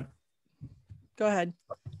just have? Go ahead.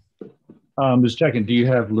 Just checking. Do you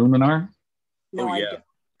have Luminar? No, yeah.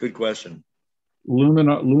 Good question.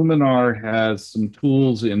 Luminar has some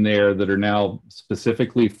tools in there that are now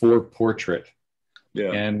specifically for portrait.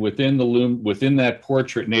 Yeah. And within that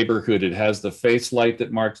portrait neighborhood, it has the face light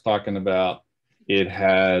that Mark's talking about. It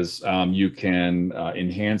has you can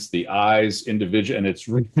enhance the eyes individually, and it's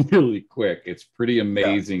really quick. It's pretty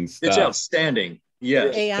amazing stuff. It's outstanding.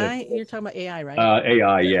 Yes. AI. You're talking about AI, right?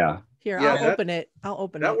 AI, yeah. Here, I'll open it.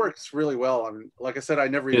 That works really well. I mean, like I said, I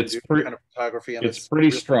never even do kind of photography, and it's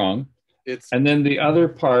pretty strong. And then the other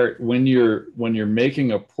part, when you're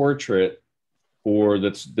making a portrait, or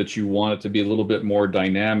that you want it to be a little bit more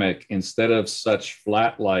dynamic, instead of such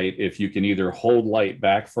flat light, if you can either hold light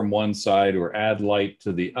back from one side or add light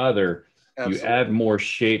to the other, you add more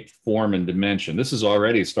shape, form, and dimension. This is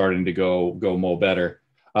already starting to go more better.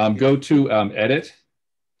 Go to edit,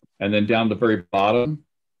 and then down the very bottom,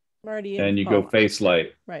 I'm already in, and you go face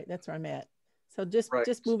light. Right, that's where I'm at. So just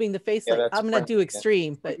moving the face light. I'm going to do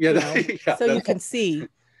extreme, but so you can see.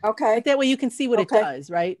 Okay. That way you can see what it does,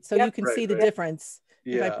 right? So you can see the difference.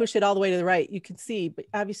 If I push it all the way to the right, you can see, but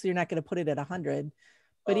obviously you're not going to put it at 100,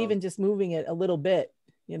 but even just moving it a little bit,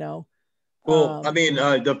 you know. Well, I mean,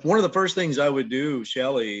 one of the first things I would do,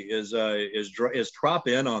 Shelly, is crop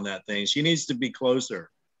in on that thing. She needs to be closer.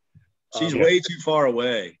 She's way too far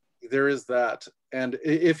away. There is that. And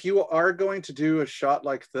if you are going to do a shot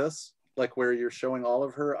like this, like where you're showing all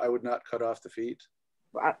of her, I would not cut off the feet.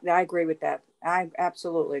 I agree with that. I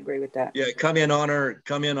absolutely agree with that. Yeah, come in on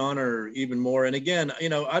her even more. And again, you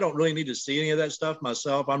know, I don't really need to see any of that stuff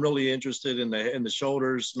myself. I'm really interested in the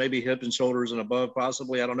shoulders, maybe hip and shoulders and above,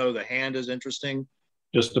 possibly. I don't know. The hand is interesting.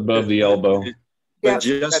 Just above the elbow. But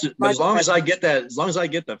as long as I get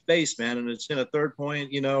the face, man, and it's in a third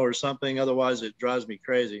point, you know, or something. Otherwise, it drives me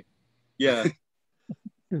crazy. Yeah.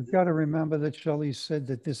 You've got to remember that Shelley said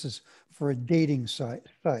that this is for a dating site.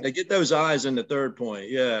 They get those eyes in the third point.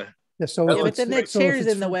 Yeah. Yeah, so but then that chair's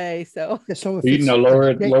in the way. So if you know, lower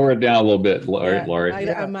it down a little bit, Laurie.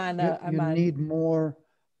 I'm on. You need more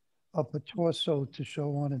up a torso to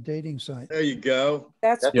show on a dating site. There you go.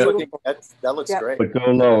 That's beautiful. That looks great. But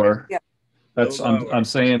go lower. Yeah. That's I'm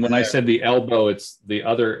saying when I said the elbow, it's the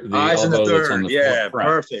eyes in the elbow third. that's on the yeah, front.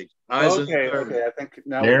 Perfect. Eyes in the Okay, third. okay. I think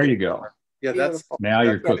now there you go. Yeah, that's now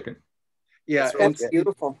you're cooking. Yeah, that's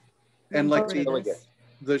beautiful. And like really good.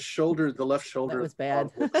 The shoulder, the left shoulder that was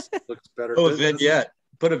bad. looks better. Oh, a vignette.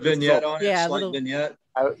 Put a vignette on it. Yeah, Slight vignette.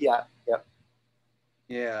 Yeah.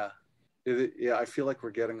 Yeah. Yeah, I feel like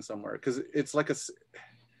we're getting somewhere because it's like a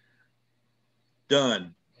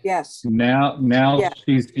done. Yes. Now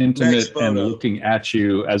she's intimate and looking at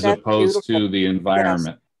you as opposed to the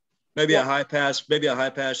environment. Yes. Maybe a high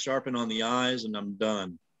pass sharpen on the eyes, and I'm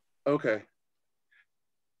done. Okay.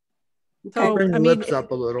 So bring I the mean, lips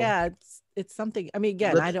up a little. Yeah, it's something. I mean,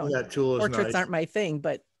 again, I don't. That tool is portraits nice. aren't my thing,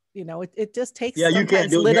 but you know, it just takes you can't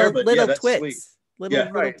sometimes do little that's twits. sweet.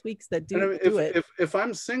 Little tweaks that do it. If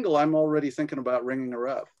I'm single, I'm already thinking about ringing her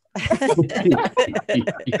up.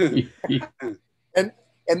 and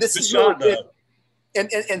this is really good.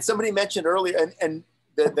 And somebody mentioned earlier, and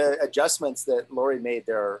the adjustments that Lori made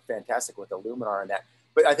there are fantastic with the Luminar and that.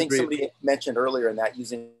 But I think somebody mentioned earlier in that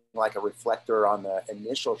using like a reflector on the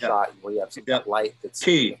initial shot where you have some light that's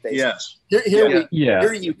key. Yes.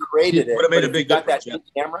 Here you created it. Would have made a big got difference. That in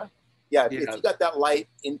camera. Yeah, if you got that light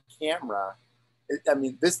in camera, I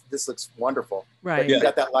mean, this looks wonderful. Right. But you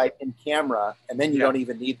got that light in camera, and then you don't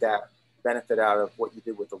even need that benefit out of what you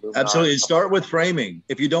did with the Luminar. Absolutely. Start with framing.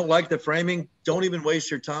 If you don't like the framing, don't even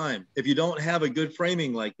waste your time. If you don't have a good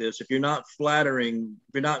framing like this, if you're not flattering,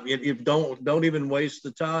 don't even waste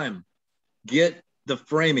the time. Get the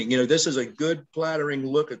framing. You know, this is a good flattering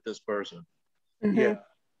look at this person. Mm-hmm. Yeah.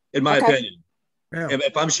 In my opinion. Yeah.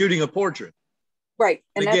 If I'm shooting a portrait. Right.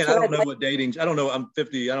 And again, I don't know what dating, I don't know, I'm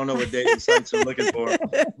 50, I don't know what dating sites I'm looking for,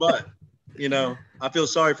 but you know, I feel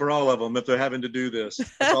sorry for all of them if they're having to do this.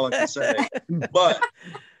 That's all I can say. But,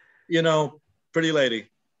 you know, pretty lady,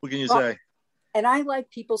 what can you say? And I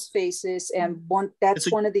like people's faces, and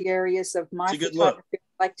that's one of the areas of my photography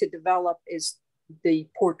I like to develop is the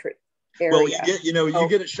portrait area. Well, you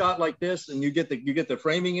get a shot like this, and you get the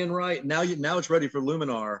framing in right. Now it's ready for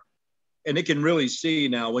Luminar. And it can really see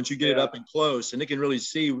now once you get it up and close, and it can really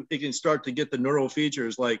see, it can start to get the neural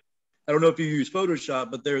features. Like, I don't know if you use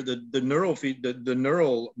Photoshop, but the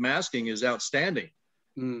neural masking is outstanding.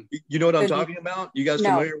 Mm. You know what I'm talking about? You guys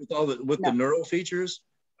familiar with the neural features?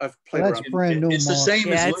 I've played around. That's brand new. It's the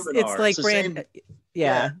same as Luminar. It's like brand.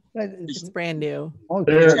 It's brand new.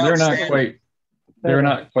 They're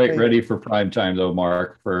not quite ready for prime time though,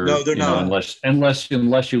 Mark. No, they're not. Unless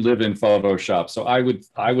you live in Photoshop. So I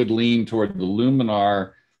would lean toward the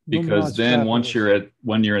Luminar, because then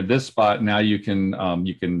when you're in this spot, now you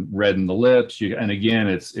can redden the lips. And again,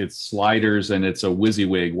 it's sliders and it's a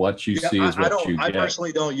WYSIWYG. What you see is what you get. I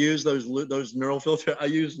personally don't use those neural filters. I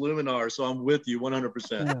use Luminar, so I'm with you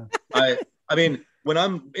 100%. Yeah. I mean, when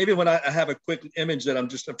I have a quick image that I'm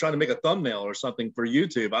trying to make a thumbnail or something for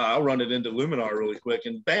YouTube, I'll run it into Luminar really quick,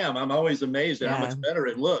 and bam, I'm always amazed at how much better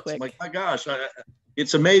it looks. Quick. I'm like, my gosh,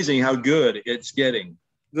 it's amazing how good it's getting.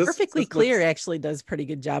 Perfectly Clear actually does a pretty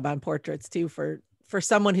good job on portraits too for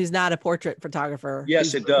someone who's not a portrait photographer.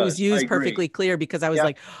 Yes, it does. Who's used Perfectly Clear, because I was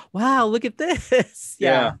like, wow, look at this.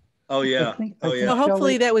 Yeah. Oh yeah. So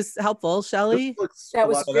hopefully that was helpful, Shelley. That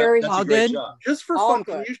was very all good. Just for fun,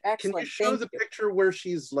 can you show the picture where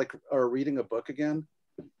she's like reading a book again?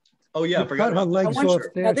 Oh yeah, I forgot about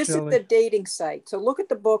that. Now this is the dating site. So look at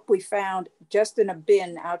the book we found just in a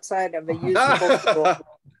bin outside of a usable store.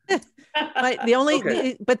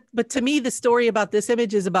 But to me, the story about this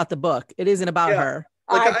image is about the book. It isn't about her.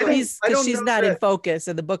 She's not in focus,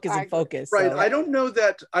 and the book is in focus. Right. So. I don't know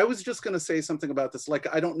that. I was just going to say something about this.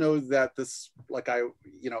 Like, I don't know that this, like, I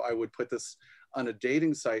would put this on a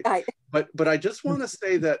dating site. But I just want to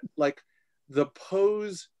say that, like, the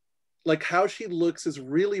pose, like how she looks is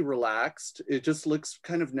really relaxed. It just looks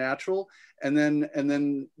kind of natural. And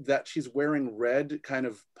then that she's wearing red kind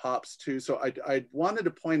of pops too. So I wanted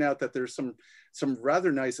to point out that there's some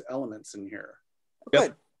rather nice elements in here.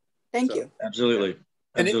 Good. Thank you. Absolutely.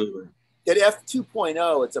 Absolutely. At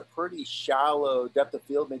f2.0, it's a pretty shallow depth of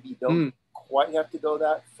field. Maybe you don't quite have to go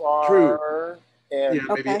that far. True. And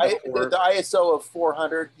the ISO of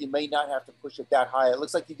 400, you may not have to push it that high. It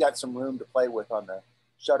looks like you got some room to play with on the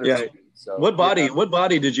shutter speed. So, what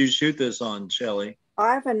body did you shoot this on, Shelley?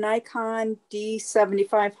 I have a Nikon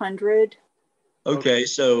D7500. Okay,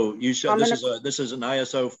 so you shot this is an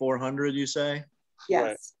ISO 400, you say? Yes.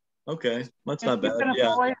 Right. Okay, that's not bad.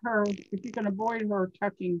 If you can avoid her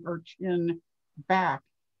tucking her chin back,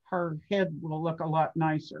 her head will look a lot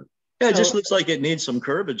nicer. Yeah, it just looks like it needs some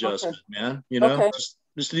curve adjustment, man. You know,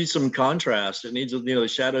 just needs some contrast. It needs, the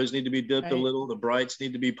shadows need to be dipped Right. a little, the brights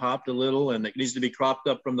need to be popped a little, and it needs to be cropped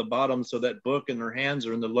up from the bottom so that book and her hands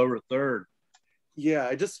are in the lower third. Yeah,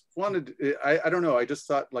 I just wanted, I don't know, I just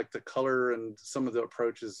thought like the color and some of the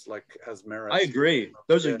approaches like has merit. I agree.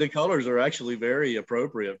 Those are, the colors are actually very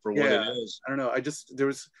appropriate for what it is. I don't know. I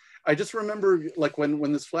just remember like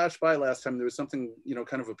when this flashed by last time, there was something,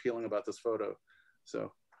 kind of appealing about this photo.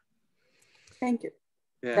 So. Thank you.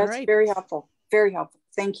 Yeah. That's right. very helpful. Very helpful.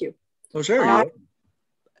 Thank you. Oh, sure.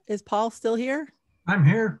 Is Paul still here? I'm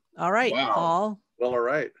here. All right, Wow. Paul. Well, all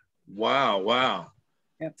right. Wow.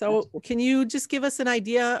 Yep, So can you just give us an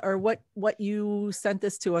idea or what you sent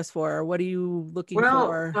this to us for? Or what are you looking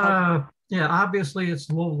for? Yeah, obviously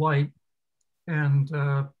it's low light, and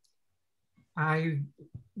I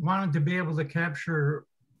wanted to be able to capture,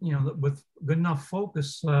 with good enough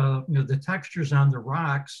focus, the textures on the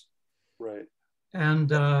rocks. Right. And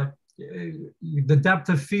the depth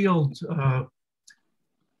of field,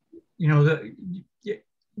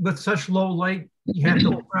 with such low light, you have to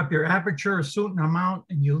open up your aperture a certain amount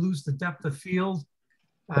and you lose the depth of field.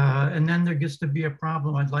 And then there gets to be a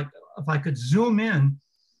problem. I'd like, if I could zoom in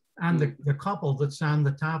on the couple that's on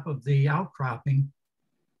the top of the outcropping,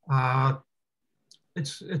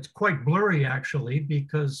 it's quite blurry actually,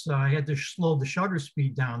 because I had to slow the shutter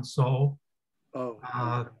speed down. So,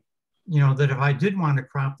 that if I did want to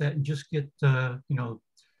crop that and just get,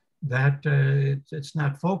 it's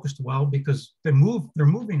not focused well because they're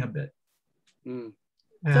moving a bit. Mm.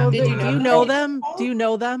 So do you know them? Do you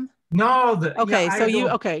know them? No. Okay, yeah, so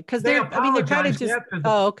because they're kind of just,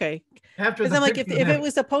 okay. Because I'm like, if it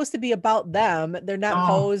was supposed to be about them, they're not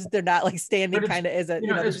posed, they're not like standing kind of as a,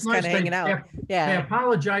 they're just kind of hanging out. They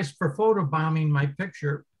apologized for photobombing my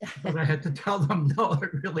picture, but I had to tell them, no,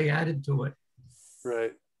 it really added to it.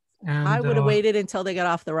 Right. And I would have waited until they got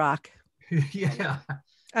off the rock. Yeah.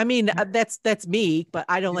 I mean, that's me, but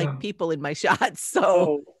I don't like people in my shots.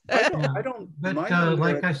 So I don't But mind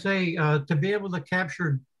like I say, to be able to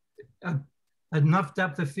capture enough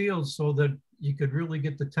depth of field so that you could really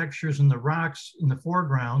get the textures in the rocks in the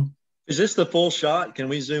foreground. Is this the full shot? Can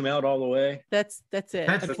we zoom out all the way? That's it.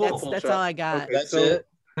 That's That's all I got. Okay, That's it.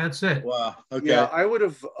 That's it. Wow. Okay. Yeah, I would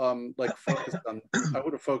have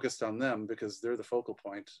focused on them because they're the focal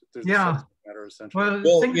point. They're the subject matter essentially.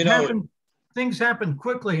 Well, things happen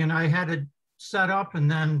quickly, and I had it set up,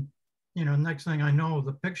 and then next thing I know,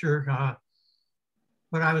 the picture.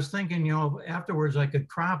 But I was thinking, afterwards I could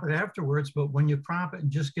crop it afterwards. But when you crop it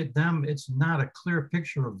and just get them, it's not a clear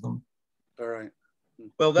picture of them. All right.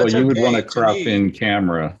 Well, that's you would want to crop in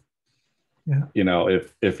camera. Yeah.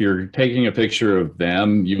 If you're taking a picture of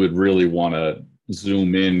them, you would really want to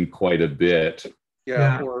zoom in quite a bit.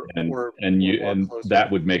 Yeah. And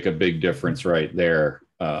that would make a big difference right there.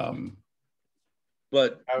 But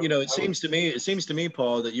it seems to me,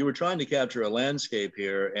 Paul, that you were trying to capture a landscape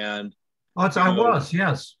here, and I was,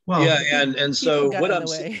 yes. Well, yeah, and so what I'm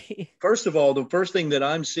saying, first of all, the first thing that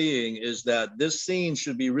I'm seeing is that this scene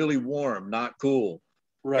should be really warm, not cool.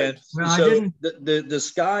 Right. And so the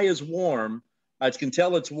sky is warm. I can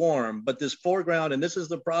tell it's warm, but this foreground, and this is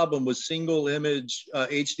the problem with single image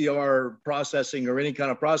HDR processing or any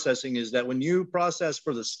kind of processing, is that when you process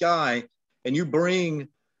for the sky and you bring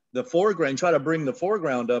the foreground, try to bring the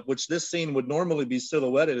foreground up, which this scene would normally be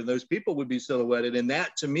silhouetted and those people would be silhouetted. And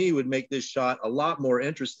that to me would make this shot a lot more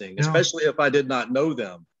interesting, especially if I did not know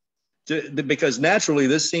them. Because naturally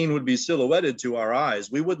this scene would be silhouetted to our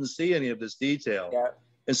eyes. We wouldn't see any of this detail. Yeah.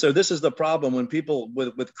 And so this is the problem when people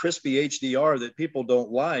with crispy HDR that people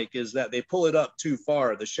don't like, is that they pull it up too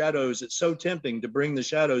far. The shadows, it's so tempting to bring the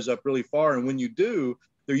shadows up really far. And when you do,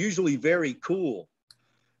 they're usually very cool.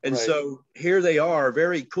 And so here they are,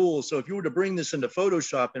 very cool. So if you were to bring this into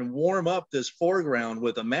Photoshop and warm up this foreground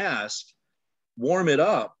with a mask, warm it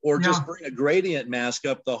up, or just bring a gradient mask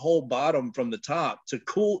up the whole bottom from the top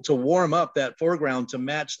to warm up that foreground to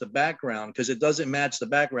match the background, because it doesn't match the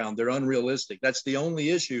background. They're unrealistic. That's the only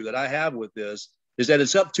issue that I have with this, is that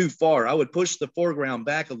it's up too far. I would push the foreground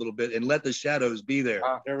back a little bit and let the shadows be there.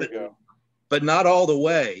 There we go. But not all the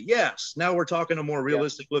way. Yes. Now we're talking a more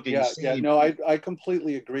realistic looking scene. Yeah. No, I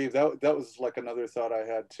completely agree. That was like another thought I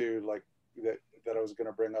had too, like that I was going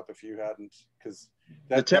to bring up if you hadn't, because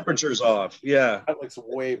the temperature's off. Yeah. That looks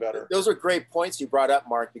way better. Those are great points you brought up,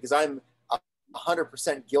 Mark, because I'm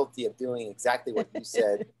 100% guilty of doing exactly what you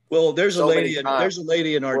said. Well, there's a lady in our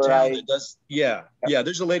town that does.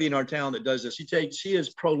 There's a lady in our town that does this. She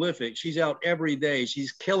is prolific. She's out every day.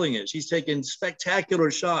 She's killing it. She's taking spectacular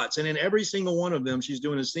shots, and in every single one of them, she's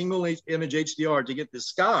doing a single image HDR to get the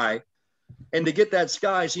sky, and to get that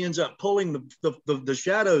sky, she ends up pulling the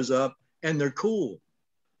shadows up, and they're cool.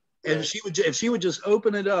 And if she would just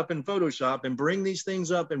open it up in Photoshop and bring these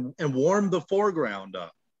things up and warm the foreground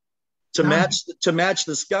up to match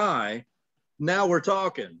the sky, now we're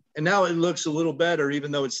talking. And now it looks a little better,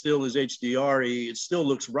 even though it still is HDR-y, it still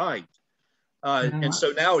looks right. And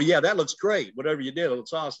so now, yeah, that looks great. Whatever you did, it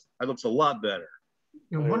looks awesome. That looks a lot better.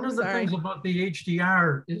 One of the things about the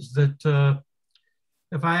HDR is that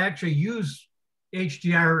if I actually use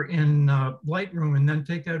HDR in Lightroom and then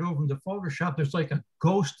take that over into Photoshop, there's like a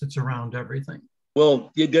ghost that's around everything.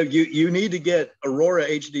 Well, you need to get Aurora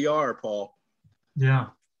HDR, Paul. Yeah.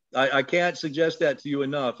 I can't suggest that to you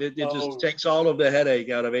enough. It just takes all of the headache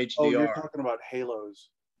out of HDR. Oh, you're talking about halos.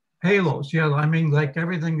 Halos, yeah. I mean, like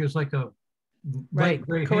everything is like a light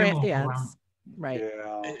gray halo around. Right.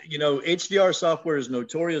 Yeah. You know, HDR software is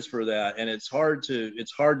notorious for that, and it's hard to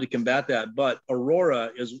combat that. But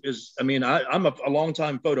Aurora is I mean, I'm a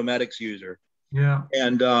longtime Photomatics user. Yeah.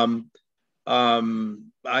 And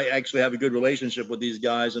I actually have a good relationship with these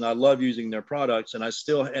guys, and I love using their products,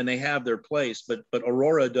 and they have their place, but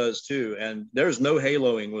Aurora does too. And there's no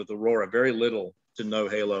haloing with Aurora, very little to no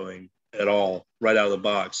haloing at all right out of the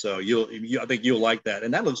box. So I think you'll like that.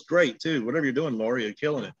 And that looks great too. Whatever you're doing, Lori, you're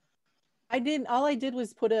killing it. All I did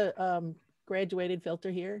was put a graduated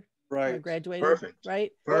filter here. Right. Graduated. Perfect.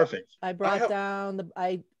 Right. Perfect. I brought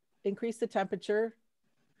I increased the temperature.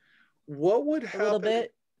 What would happen? A little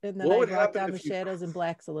bit. And then I brought down the shadows and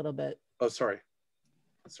blacks a little bit. Oh, sorry.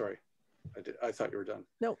 I thought you were done.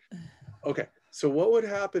 No. Okay. So what would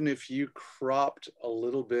happen if you cropped a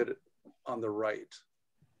little bit on the right?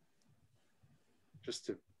 Just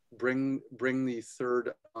to bring the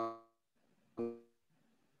third on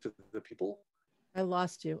to the people. I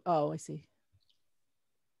lost you. Oh, I see.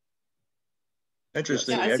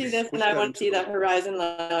 Interesting. Yeah, I see this and I want to see that horizon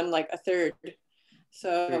line on like a third.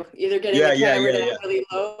 So either getting the camera down really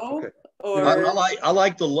low, or I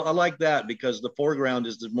like that because the foreground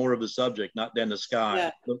is more of the subject, not than the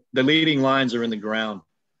sky. Yeah. The leading lines are in the ground.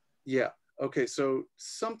 Yeah. Okay. So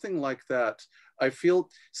something like that. I feel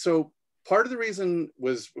so. Part of the reason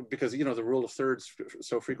was because, you know, the rule of thirds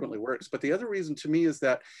so frequently works. But the other reason to me is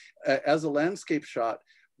that as a landscape shot,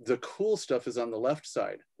 the cool stuff is on the left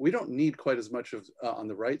side. We don't need quite as much of on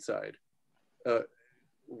the right side.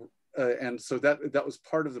 And so that was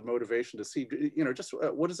part of the motivation to see, you know, just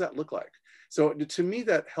what does that look like? So to me,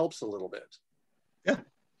 that helps a little bit. Yeah.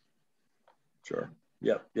 Sure.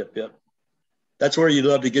 Yep. That's where you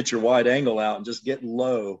love to get your wide angle out and just get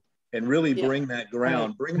low. And really bring that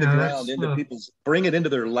ground, bring the ground into bring it into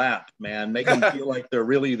their lap, man. Make them feel like they're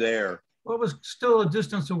really there. Well, it was still a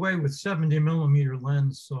distance away with 70mm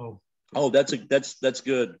lens, so. Oh, that's good. That's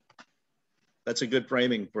a good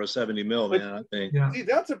framing for a 70mm, man. I think. Yeah. See,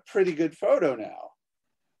 that's a pretty good photo now.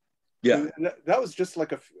 Yeah. And that was just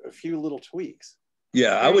like a few little tweaks.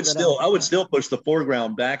 Yeah, I would still push the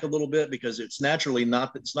foreground back a little bit because it's naturally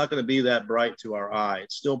not going to be that bright to our eye.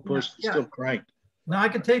 It's still pushed, it's still cranked. Now I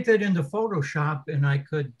could take that into Photoshop and I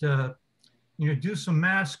could, you know, do some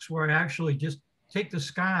masks where I actually just take the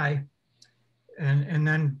sky and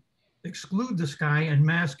then exclude the sky and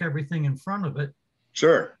mask everything in front of it.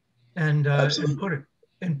 Sure. And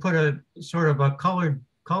put a sort of a color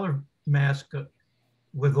mask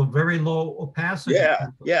with a very low opacity. Yeah.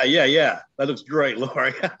 That looks great,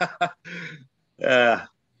 Lori.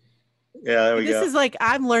 Yeah, there we go. This is like,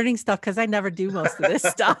 I'm learning stuff because I never do most of this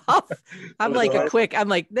stuff. I'm like I'm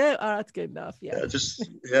like, no, that's good enough. Yeah.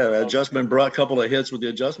 Adjustment brush, couple of hits with the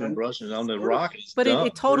adjustment brush and on the rock. But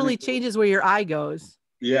it totally changes where your eye goes.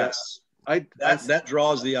 Yes. That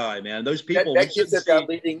draws the eye, man. Those people. That gives it that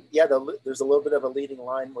leading, there's a little bit of a leading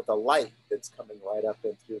line with a light that's coming right up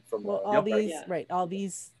into from all these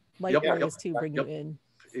light areas too bring you in.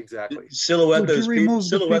 Exactly. Silhouette those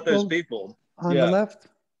people. On the left?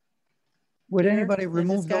 Would anybody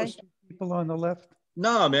remove those people on the left?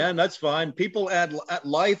 No, man, that's fine. People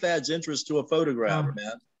life adds interest to a photograph,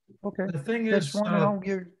 man. Okay. The thing is,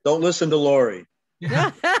 don't listen to Lori.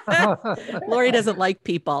 Lori doesn't like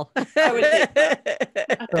people.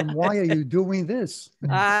 Then why are you doing this?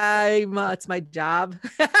 It's my job.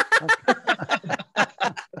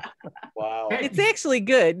 Wow. It's actually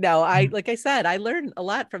good. No, like I said, I learned a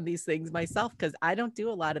lot from these things myself because I don't do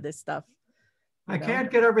a lot of this stuff. I can't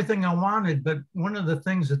get everything I wanted, but one of the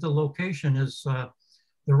things at the location is the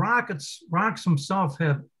rocks themselves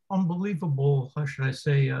have unbelievable, how should I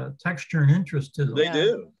say, texture and interest to them.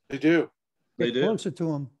 They do. Get closer to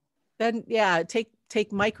them. Then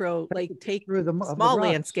take micro, like take small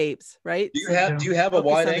landscapes, right? Do you have a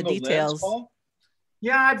wide angle lens, Paul?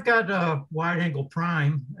 Yeah, I've got a wide angle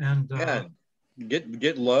prime and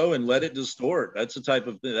get low and let it distort. That's the type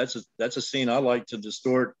of thing. That's a scene I like to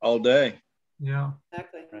distort all day. Yeah.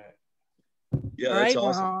 Exactly. Right. Yeah, All that's right.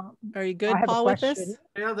 awesome. Are you good, Paul, with this?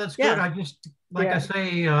 Yeah, that's good. I just, like I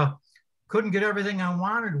say, couldn't get everything I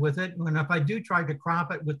wanted with it. And if I do try to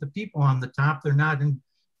crop it with the people on the top, they're not in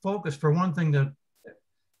focus. For one thing, the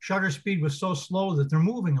shutter speed was so slow that they're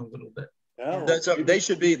moving a little bit. Oh. They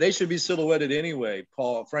should be silhouetted anyway,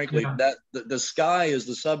 Paul. Frankly, that the sky is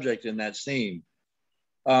the subject in that scene.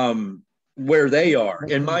 Where they are,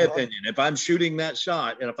 in my opinion. If I'm shooting that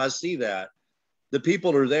shot and if I see that, the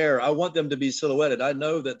people are there, I want them to be silhouetted. I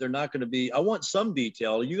know that they're not going to be, I want some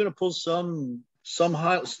detail. You're going to pull some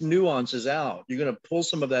high nuances out. You're going to pull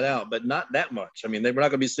some of that out, but not that much. I mean, we're not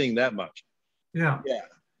going to be seeing that much. Yeah. Yeah.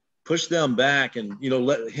 Push them back and,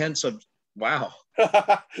 let hints of, wow.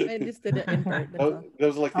 I just did an invert.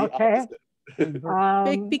 Those are like the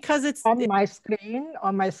opposite. Because it's on my screen.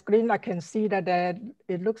 On my screen, I can see that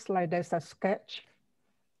it looks like there's a sketch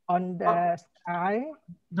on the sky.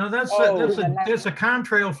 No, that's a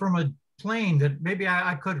contrail from a plane that maybe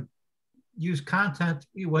I could use content,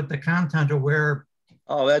 what the content of where.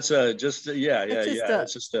 Oh, that's just It's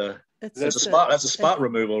a spot. That's a spot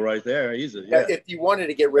removal right there. Easy. Yeah. If you wanted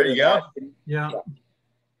to get rid of that. Yeah.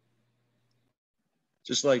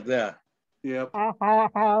 Just like that. Yep.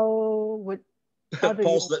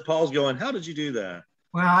 Paul's going, how did you do that?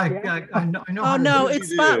 Well, I know. Oh no,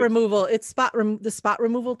 it's spot removal. It's the spot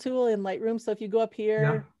removal tool in Lightroom. So if you go up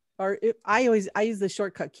here, I use the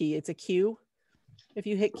shortcut key. It's a Q. If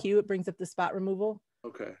you hit Q, it brings up the spot removal.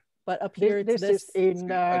 Okay. But up here, it's this is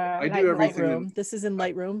in I do everything Lightroom. This is in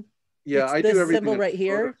Lightroom. Yeah, it's I this do everything symbol right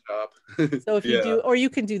here. So if you do, or you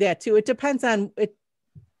can do that too. It depends on it.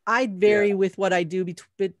 I vary with what I do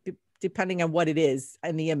depending on what it is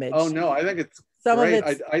in the image. Oh no, I think it's some great.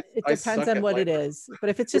 of it depends on what it is. But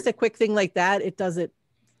if it's just a quick thing like that, it does it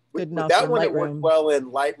good enough. That in one Lightroom. it worked well in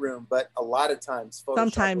Lightroom, but a lot of times Photoshop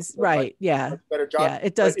sometimes right, yeah, better job. Yeah,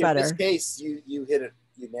 it does better. In this case, you hit it.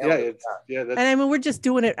 You nailed it. And I mean, we're just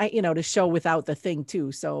doing it, to show without the thing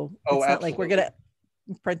too. So it's not like we're gonna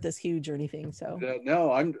print this huge or anything. So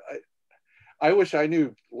no, I wish I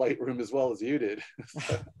knew Lightroom as well as you did.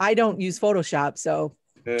 I don't use Photoshop, so.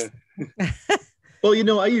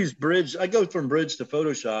 Well, I use Bridge. I go from Bridge to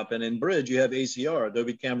Photoshop, and in Bridge you have ACR,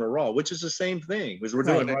 Adobe Camera Raw, which is the same thing as we're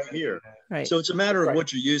doing right here. Right. So it's a matter of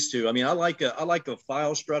what you're used to. I mean, I like a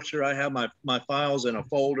file structure. I have my files in a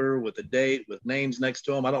folder with a date, with names next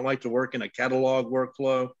to them. I don't like to work in a catalog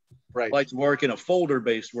workflow. Right. I like to work in a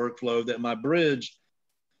folder-based workflow that my Bridge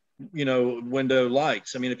window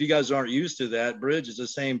likes. I mean, if you guys aren't used to that, Bridge is the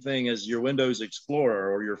same thing as your Windows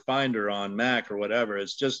Explorer or your Finder on Mac or whatever.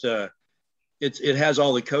 It's just it has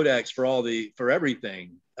all the codecs for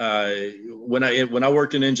everything. When I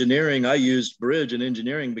worked in engineering, I used Bridge in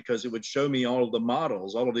engineering because it would show me all of the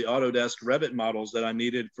models, all of the Autodesk Revit models that I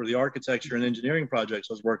needed for the architecture and engineering projects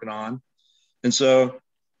I was working on. And so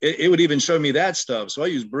it would even show me that stuff. So I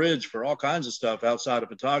use Bridge for all kinds of stuff outside of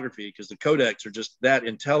photography because the codecs are just that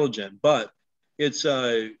intelligent, but it's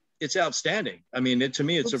outstanding. I mean, to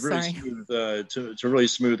me, it's a really smooth, it's a really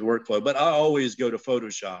smooth workflow, but I always go to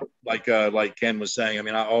Photoshop. Like Ken was saying, I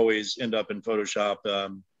mean, I always end up in Photoshop.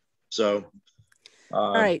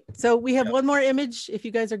 All right. So we have one more image. If you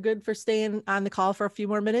guys are good for staying on the call for a few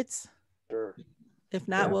more minutes. Sure. If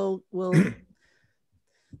not, we'll,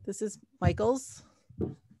 this is Michael's.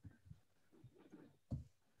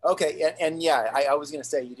 Okay, and yeah, I was going to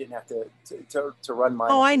say you didn't have to run mine.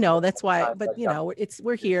 Oh, I know, that's why. But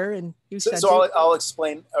we're here, and you said. So I'll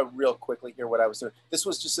explain real quickly here what I was doing. This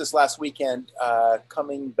was just this last weekend,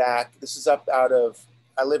 coming back. This is up out of.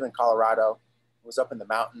 I live in Colorado. It was up in the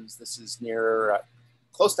mountains. This is near,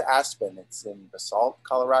 close to Aspen. It's in Basalt,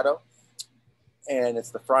 Colorado, and it's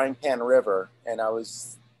the Frying Pan River. And I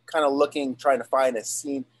was kind of trying to find a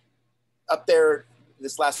scene up there.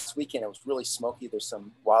 This last weekend, it was really smoky. There's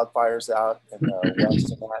some wildfires out in the west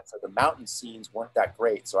and that. So the mountain scenes weren't that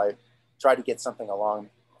great. So I tried to get something along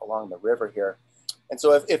the river here. And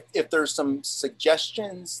so if there's some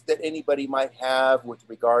suggestions that anybody might have with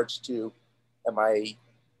regards to, I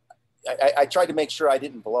tried to make sure I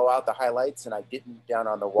didn't blow out the highlights and I didn't down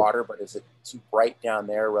on the water, but is it too bright down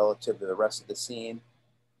there relative to the rest of the scene?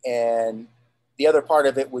 And the other part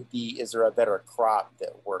of it would be, is there a better crop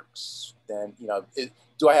that works? Then,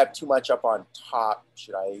 do I have too much up on top?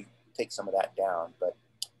 Should I take some of that down? But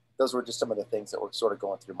those were just some of the things that were sort of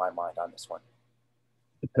going through my mind on this one.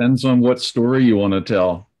 Depends on what story you want to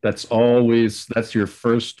tell. That's your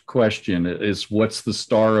first question is, what's the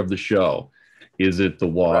star of the show? Is it the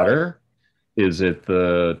water? Is it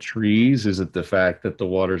the trees? Is it the fact that the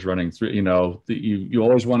water's running through? You know, you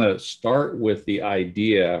always want to start with the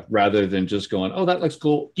idea rather than just going, "Oh, that looks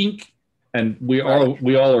cool." Ink. And we all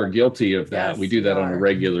are guilty of that. Yes, we do that on a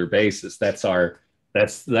regular basis. That's the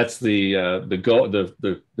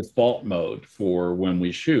default mode for when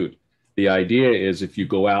we shoot. The idea is if you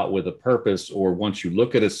go out with a purpose, or once you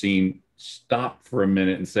look at a scene, stop for a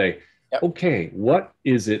minute and say, okay, what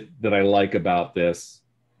is it that I like about this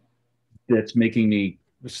that's making me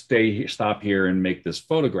stop here and make this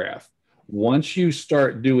photograph? Once you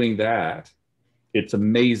start doing that, it's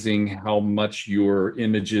amazing how much your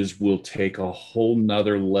images will take a whole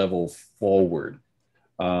nother level forward.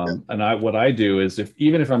 And what I do is,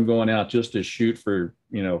 even if I'm going out just to shoot for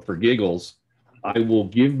giggles, I will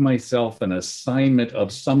give myself an assignment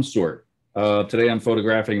of some sort. Today I'm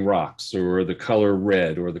photographing rocks, or the color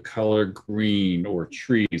red, or the color green, or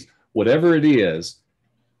trees, whatever it is.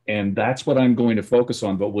 And that's what I'm going to focus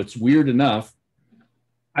on. But what's weird enough,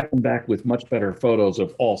 I come back with much better photos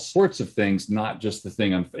of all sorts of things, not just the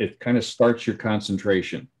thing. It kind of starts your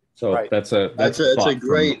concentration. So that's a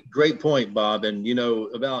great point, Bob. And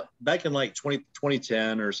about back in like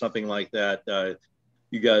 2010 or something like that,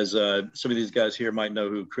 you guys, some of these guys here might know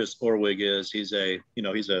who Chris Orwig is. He's a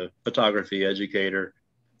photography educator.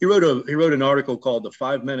 He wrote an article called The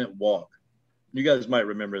 5-Minute Walk. You guys might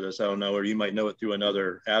remember this, I don't know, or you might know it through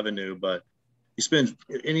another avenue, but he spends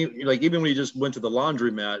even when he just went to the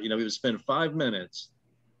laundromat, he would spend 5 minutes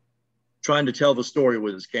trying to tell the story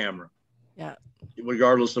with his camera. Yeah.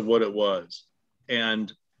 Regardless of what it was.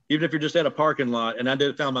 And even if you're just at a parking lot, and I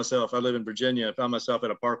found myself, I live in Virginia, I found myself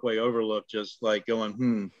at a Parkway overlook, just like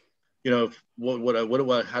going, how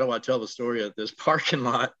do I tell the story at this parking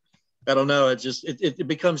lot? I don't know. It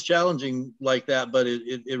becomes challenging like that, but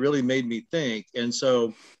it really made me think. And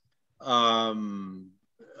so, a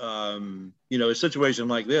situation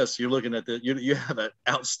like this, you're looking at you have an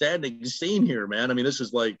outstanding scene here, man. I mean, this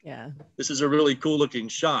is a really cool looking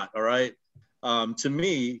shot. All right. To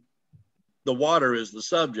me, the water is the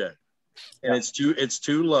subject, and it's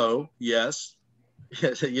too low. Yes.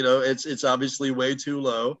 It's obviously way too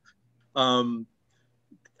low. To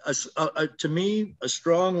me, a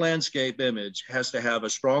strong landscape image has to have a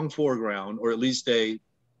strong foreground, or at least a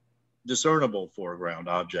discernible foreground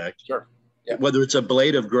object. Sure. Yeah. Whether it's a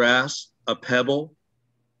blade of grass, a pebble,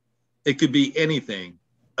 it could be anything,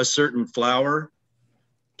 a certain flower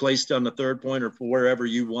placed on the third point, or wherever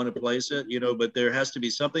you want to place it, but there has to be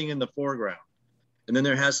something in the foreground, and then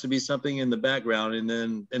there has to be something in the background, and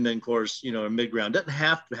then of course, a midground. Doesn't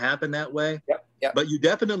have to happen that way. Yep. But you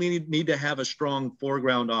definitely need to have a strong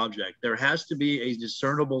foreground object. There has to be a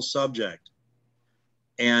discernible subject.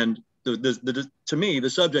 And to me, the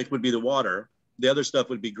subject would be the water. The other stuff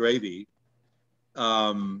would be gravy.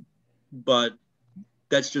 But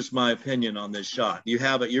that's just my opinion on this shot. You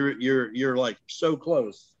have it. You're like so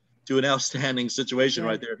close to an outstanding situation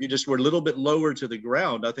right there. If you just were a little bit lower to the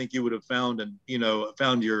ground, I think you would have found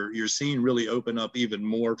your scene really open up even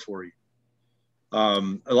more for you.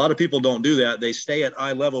 A lot of people don't do that. They stay at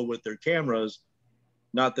eye level with their cameras.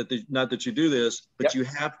 Not that you do this, but you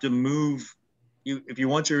have to move. If you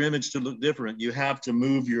want your image to look different, you have to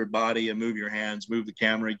move your body and move your hands, move the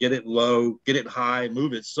camera, get it low, get it high,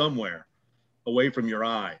 move it somewhere away from your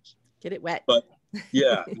eyes. Get it wet. But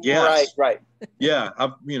yeah, yes. Right. Yeah,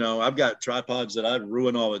 I've got tripods that I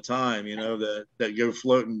ruin all the time, that go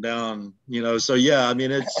floating down, So yeah,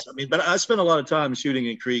 but I spent a lot of time shooting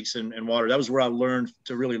in creeks and water. That was where I learned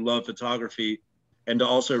to really love photography, and to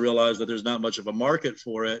also realize that there's not much of a market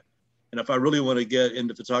for it. And if I really want to get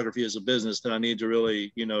into photography as a business, then I need to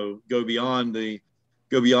really, go beyond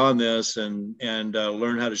this and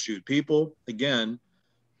learn how to shoot people. Again,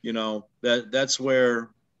 that's where,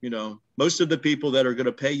 most of the people that are going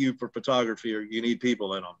to pay you for photography you need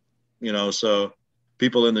people in them, so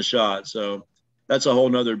people in the shot. So that's a whole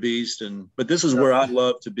nother beast. But this is where I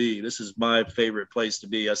love to be. This is my favorite place to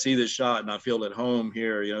be. I see this shot and I feel at home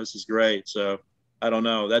here. This is great. So I don't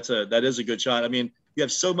know. That is a good shot. I mean, you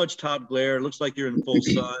have so much top glare. It looks like you're in full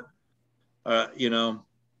sun. Are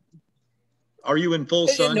you in full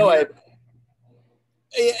sun? No,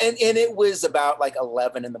 and it was about like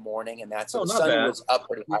 11 in the morning, and that's so the sun was up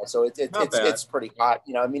pretty high. So it's pretty hot.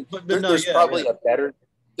 There's probably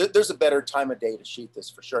there's a better time of day to shoot this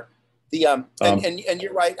for sure. And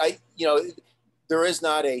you're right. There is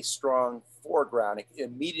not a strong foreground. It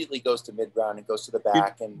immediately goes to midground and goes to the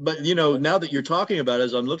back. But you know, now that you're talking about it,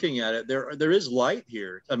 as I'm looking at it, there is light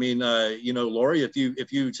here. I mean, you know, Lori, if you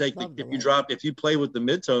play with the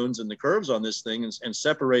midtones and the curves on this thing and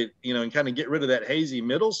separate, you know, and kind of get rid of that hazy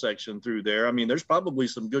middle section through there, I mean, there's probably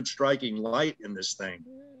some good striking light in this thing.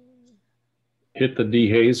 Hit the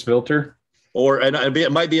dehaze filter. And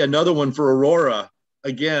it might be another one for Aurora.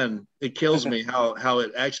 Again, it kills me how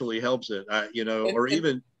it actually helps it, you know, or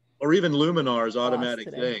even Luminar's automatic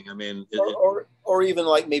thing. I mean, or even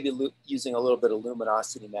like maybe using a little bit of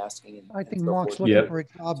luminosity masking. I think Mark's looking for a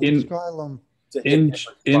job in Skylum.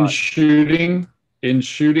 In shooting,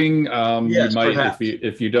 yes, you might perhaps.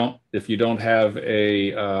 if you don't have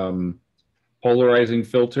a polarizing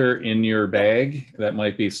filter in your bag, that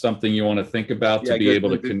might be something you want to think about to be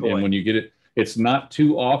able to. And when you get it. It's not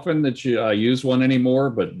too often that you use one anymore,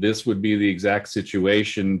 but this would be the exact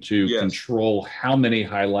situation to control how many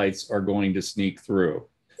highlights are going to sneak through.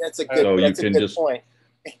 That's a good, point.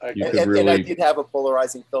 And I did have a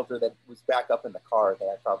polarizing filter that was back up in the car that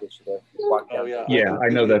I probably should have walked down. Yeah, I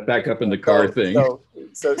know that back up in the car thing.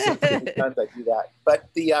 So sometimes I do that. But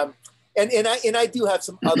the and I do have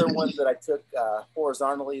some other ones that I took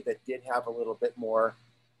horizontally that did have a little bit more,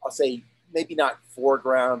 I'll say, maybe not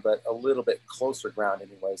foreground, but a little bit closer ground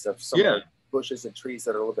anyways, of some of the bushes and trees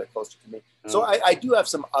that are a little bit closer to me. So I do have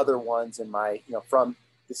some other ones in my, you know, from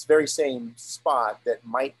this very same spot that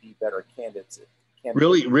might be better candidates.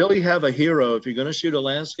 Really have a hero. If you're going to shoot a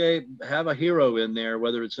landscape, have a hero in there,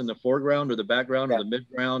 whether it's in the foreground or the background or the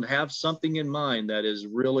midground. Have something in mind that is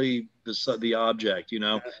really the object, you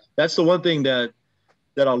know. That's the one thing that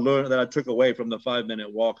I learned, that I took away from the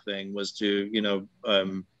 5-minute walk thing, was to, you know,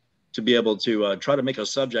 to be able to try to make a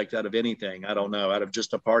subject out of anything. I don't know, out of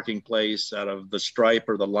just a parking place, out of the stripe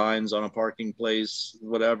or the lines on a parking place,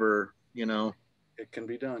 whatever, you know. It can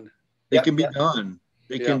be done. It can be done.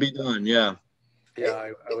 It can be done, yeah. Yeah,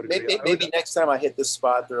 I would agree. Maybe next time I hit this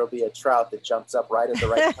spot, there'll be a trout that jumps up right at the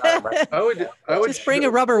right time. Right? I would just bring a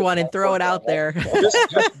rubber one and throw it out there.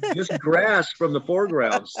 just grass from the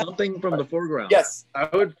foreground, something from the foreground. Yes, I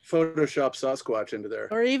would Photoshop Sasquatch into there.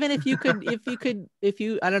 Or even if you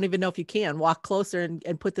I don't even know if you can walk closer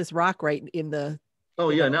and put this rock right in the. Oh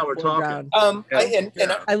yeah, now we're talking.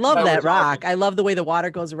 I love that rock. I love the way the water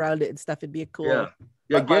goes around it and stuff. It'd be a cool. Yeah.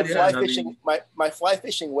 My fly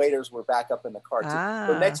fishing waders were back up in the car too.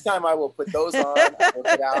 So next time I will put those on, I will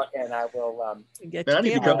get out and I will I need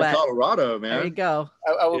to come to Colorado, man. There you go.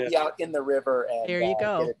 I will be out in the river and there you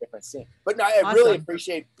go. Get a different scene. But no, I really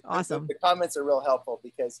appreciate the comments are real helpful,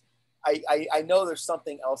 because I know there's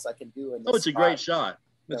something else I can do in this. It's a great shot.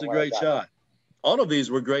 It's a great shot. All of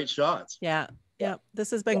these were great shots. Yeah.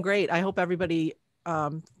 This has been great. I hope everybody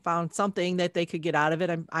found something that they could get out of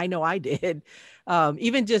it. I know I did.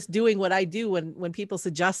 Even just doing what I do when people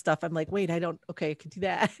suggest stuff, I'm like, wait, I could do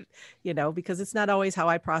that, you know, because it's not always how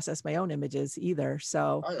I process my own images either.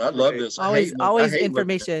 So I love this. Always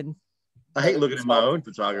information. I hate looking at my own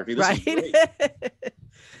photography. This is great.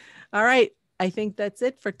 All right. I think that's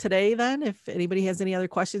it for today then. If anybody has any other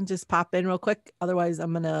questions, just pop in real quick. Otherwise,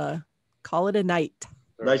 I'm going to call it a night.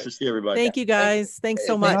 Nice to see everybody. Thank you guys. Thanks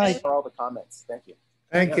so much. Thanks for all the comments. Thank you.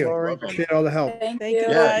 Thank you. Appreciate all the help. Thank you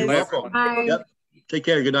guys. You're welcome. Bye. Yep. Take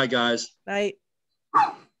care. Good night, guys. Night.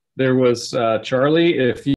 There was Charlie. If you